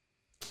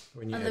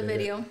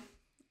video,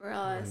 or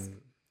I'll ask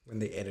when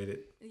they edit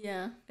it.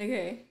 Yeah.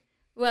 Okay.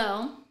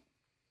 Well,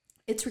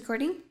 it's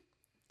recording,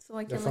 so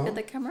I can look at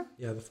the camera.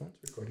 Yeah, the phone's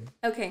recording.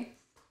 Okay.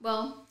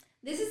 Well,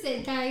 this is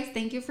it, guys.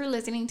 Thank you for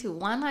listening to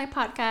One Life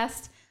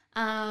Podcast.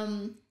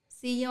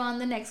 See you on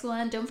the next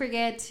one. Don't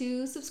forget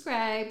to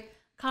subscribe,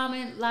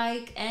 comment,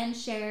 like, and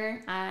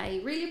share.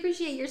 I really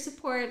appreciate your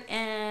support,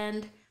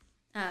 and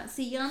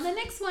see you on the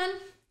next one.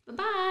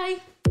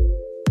 Bye-bye.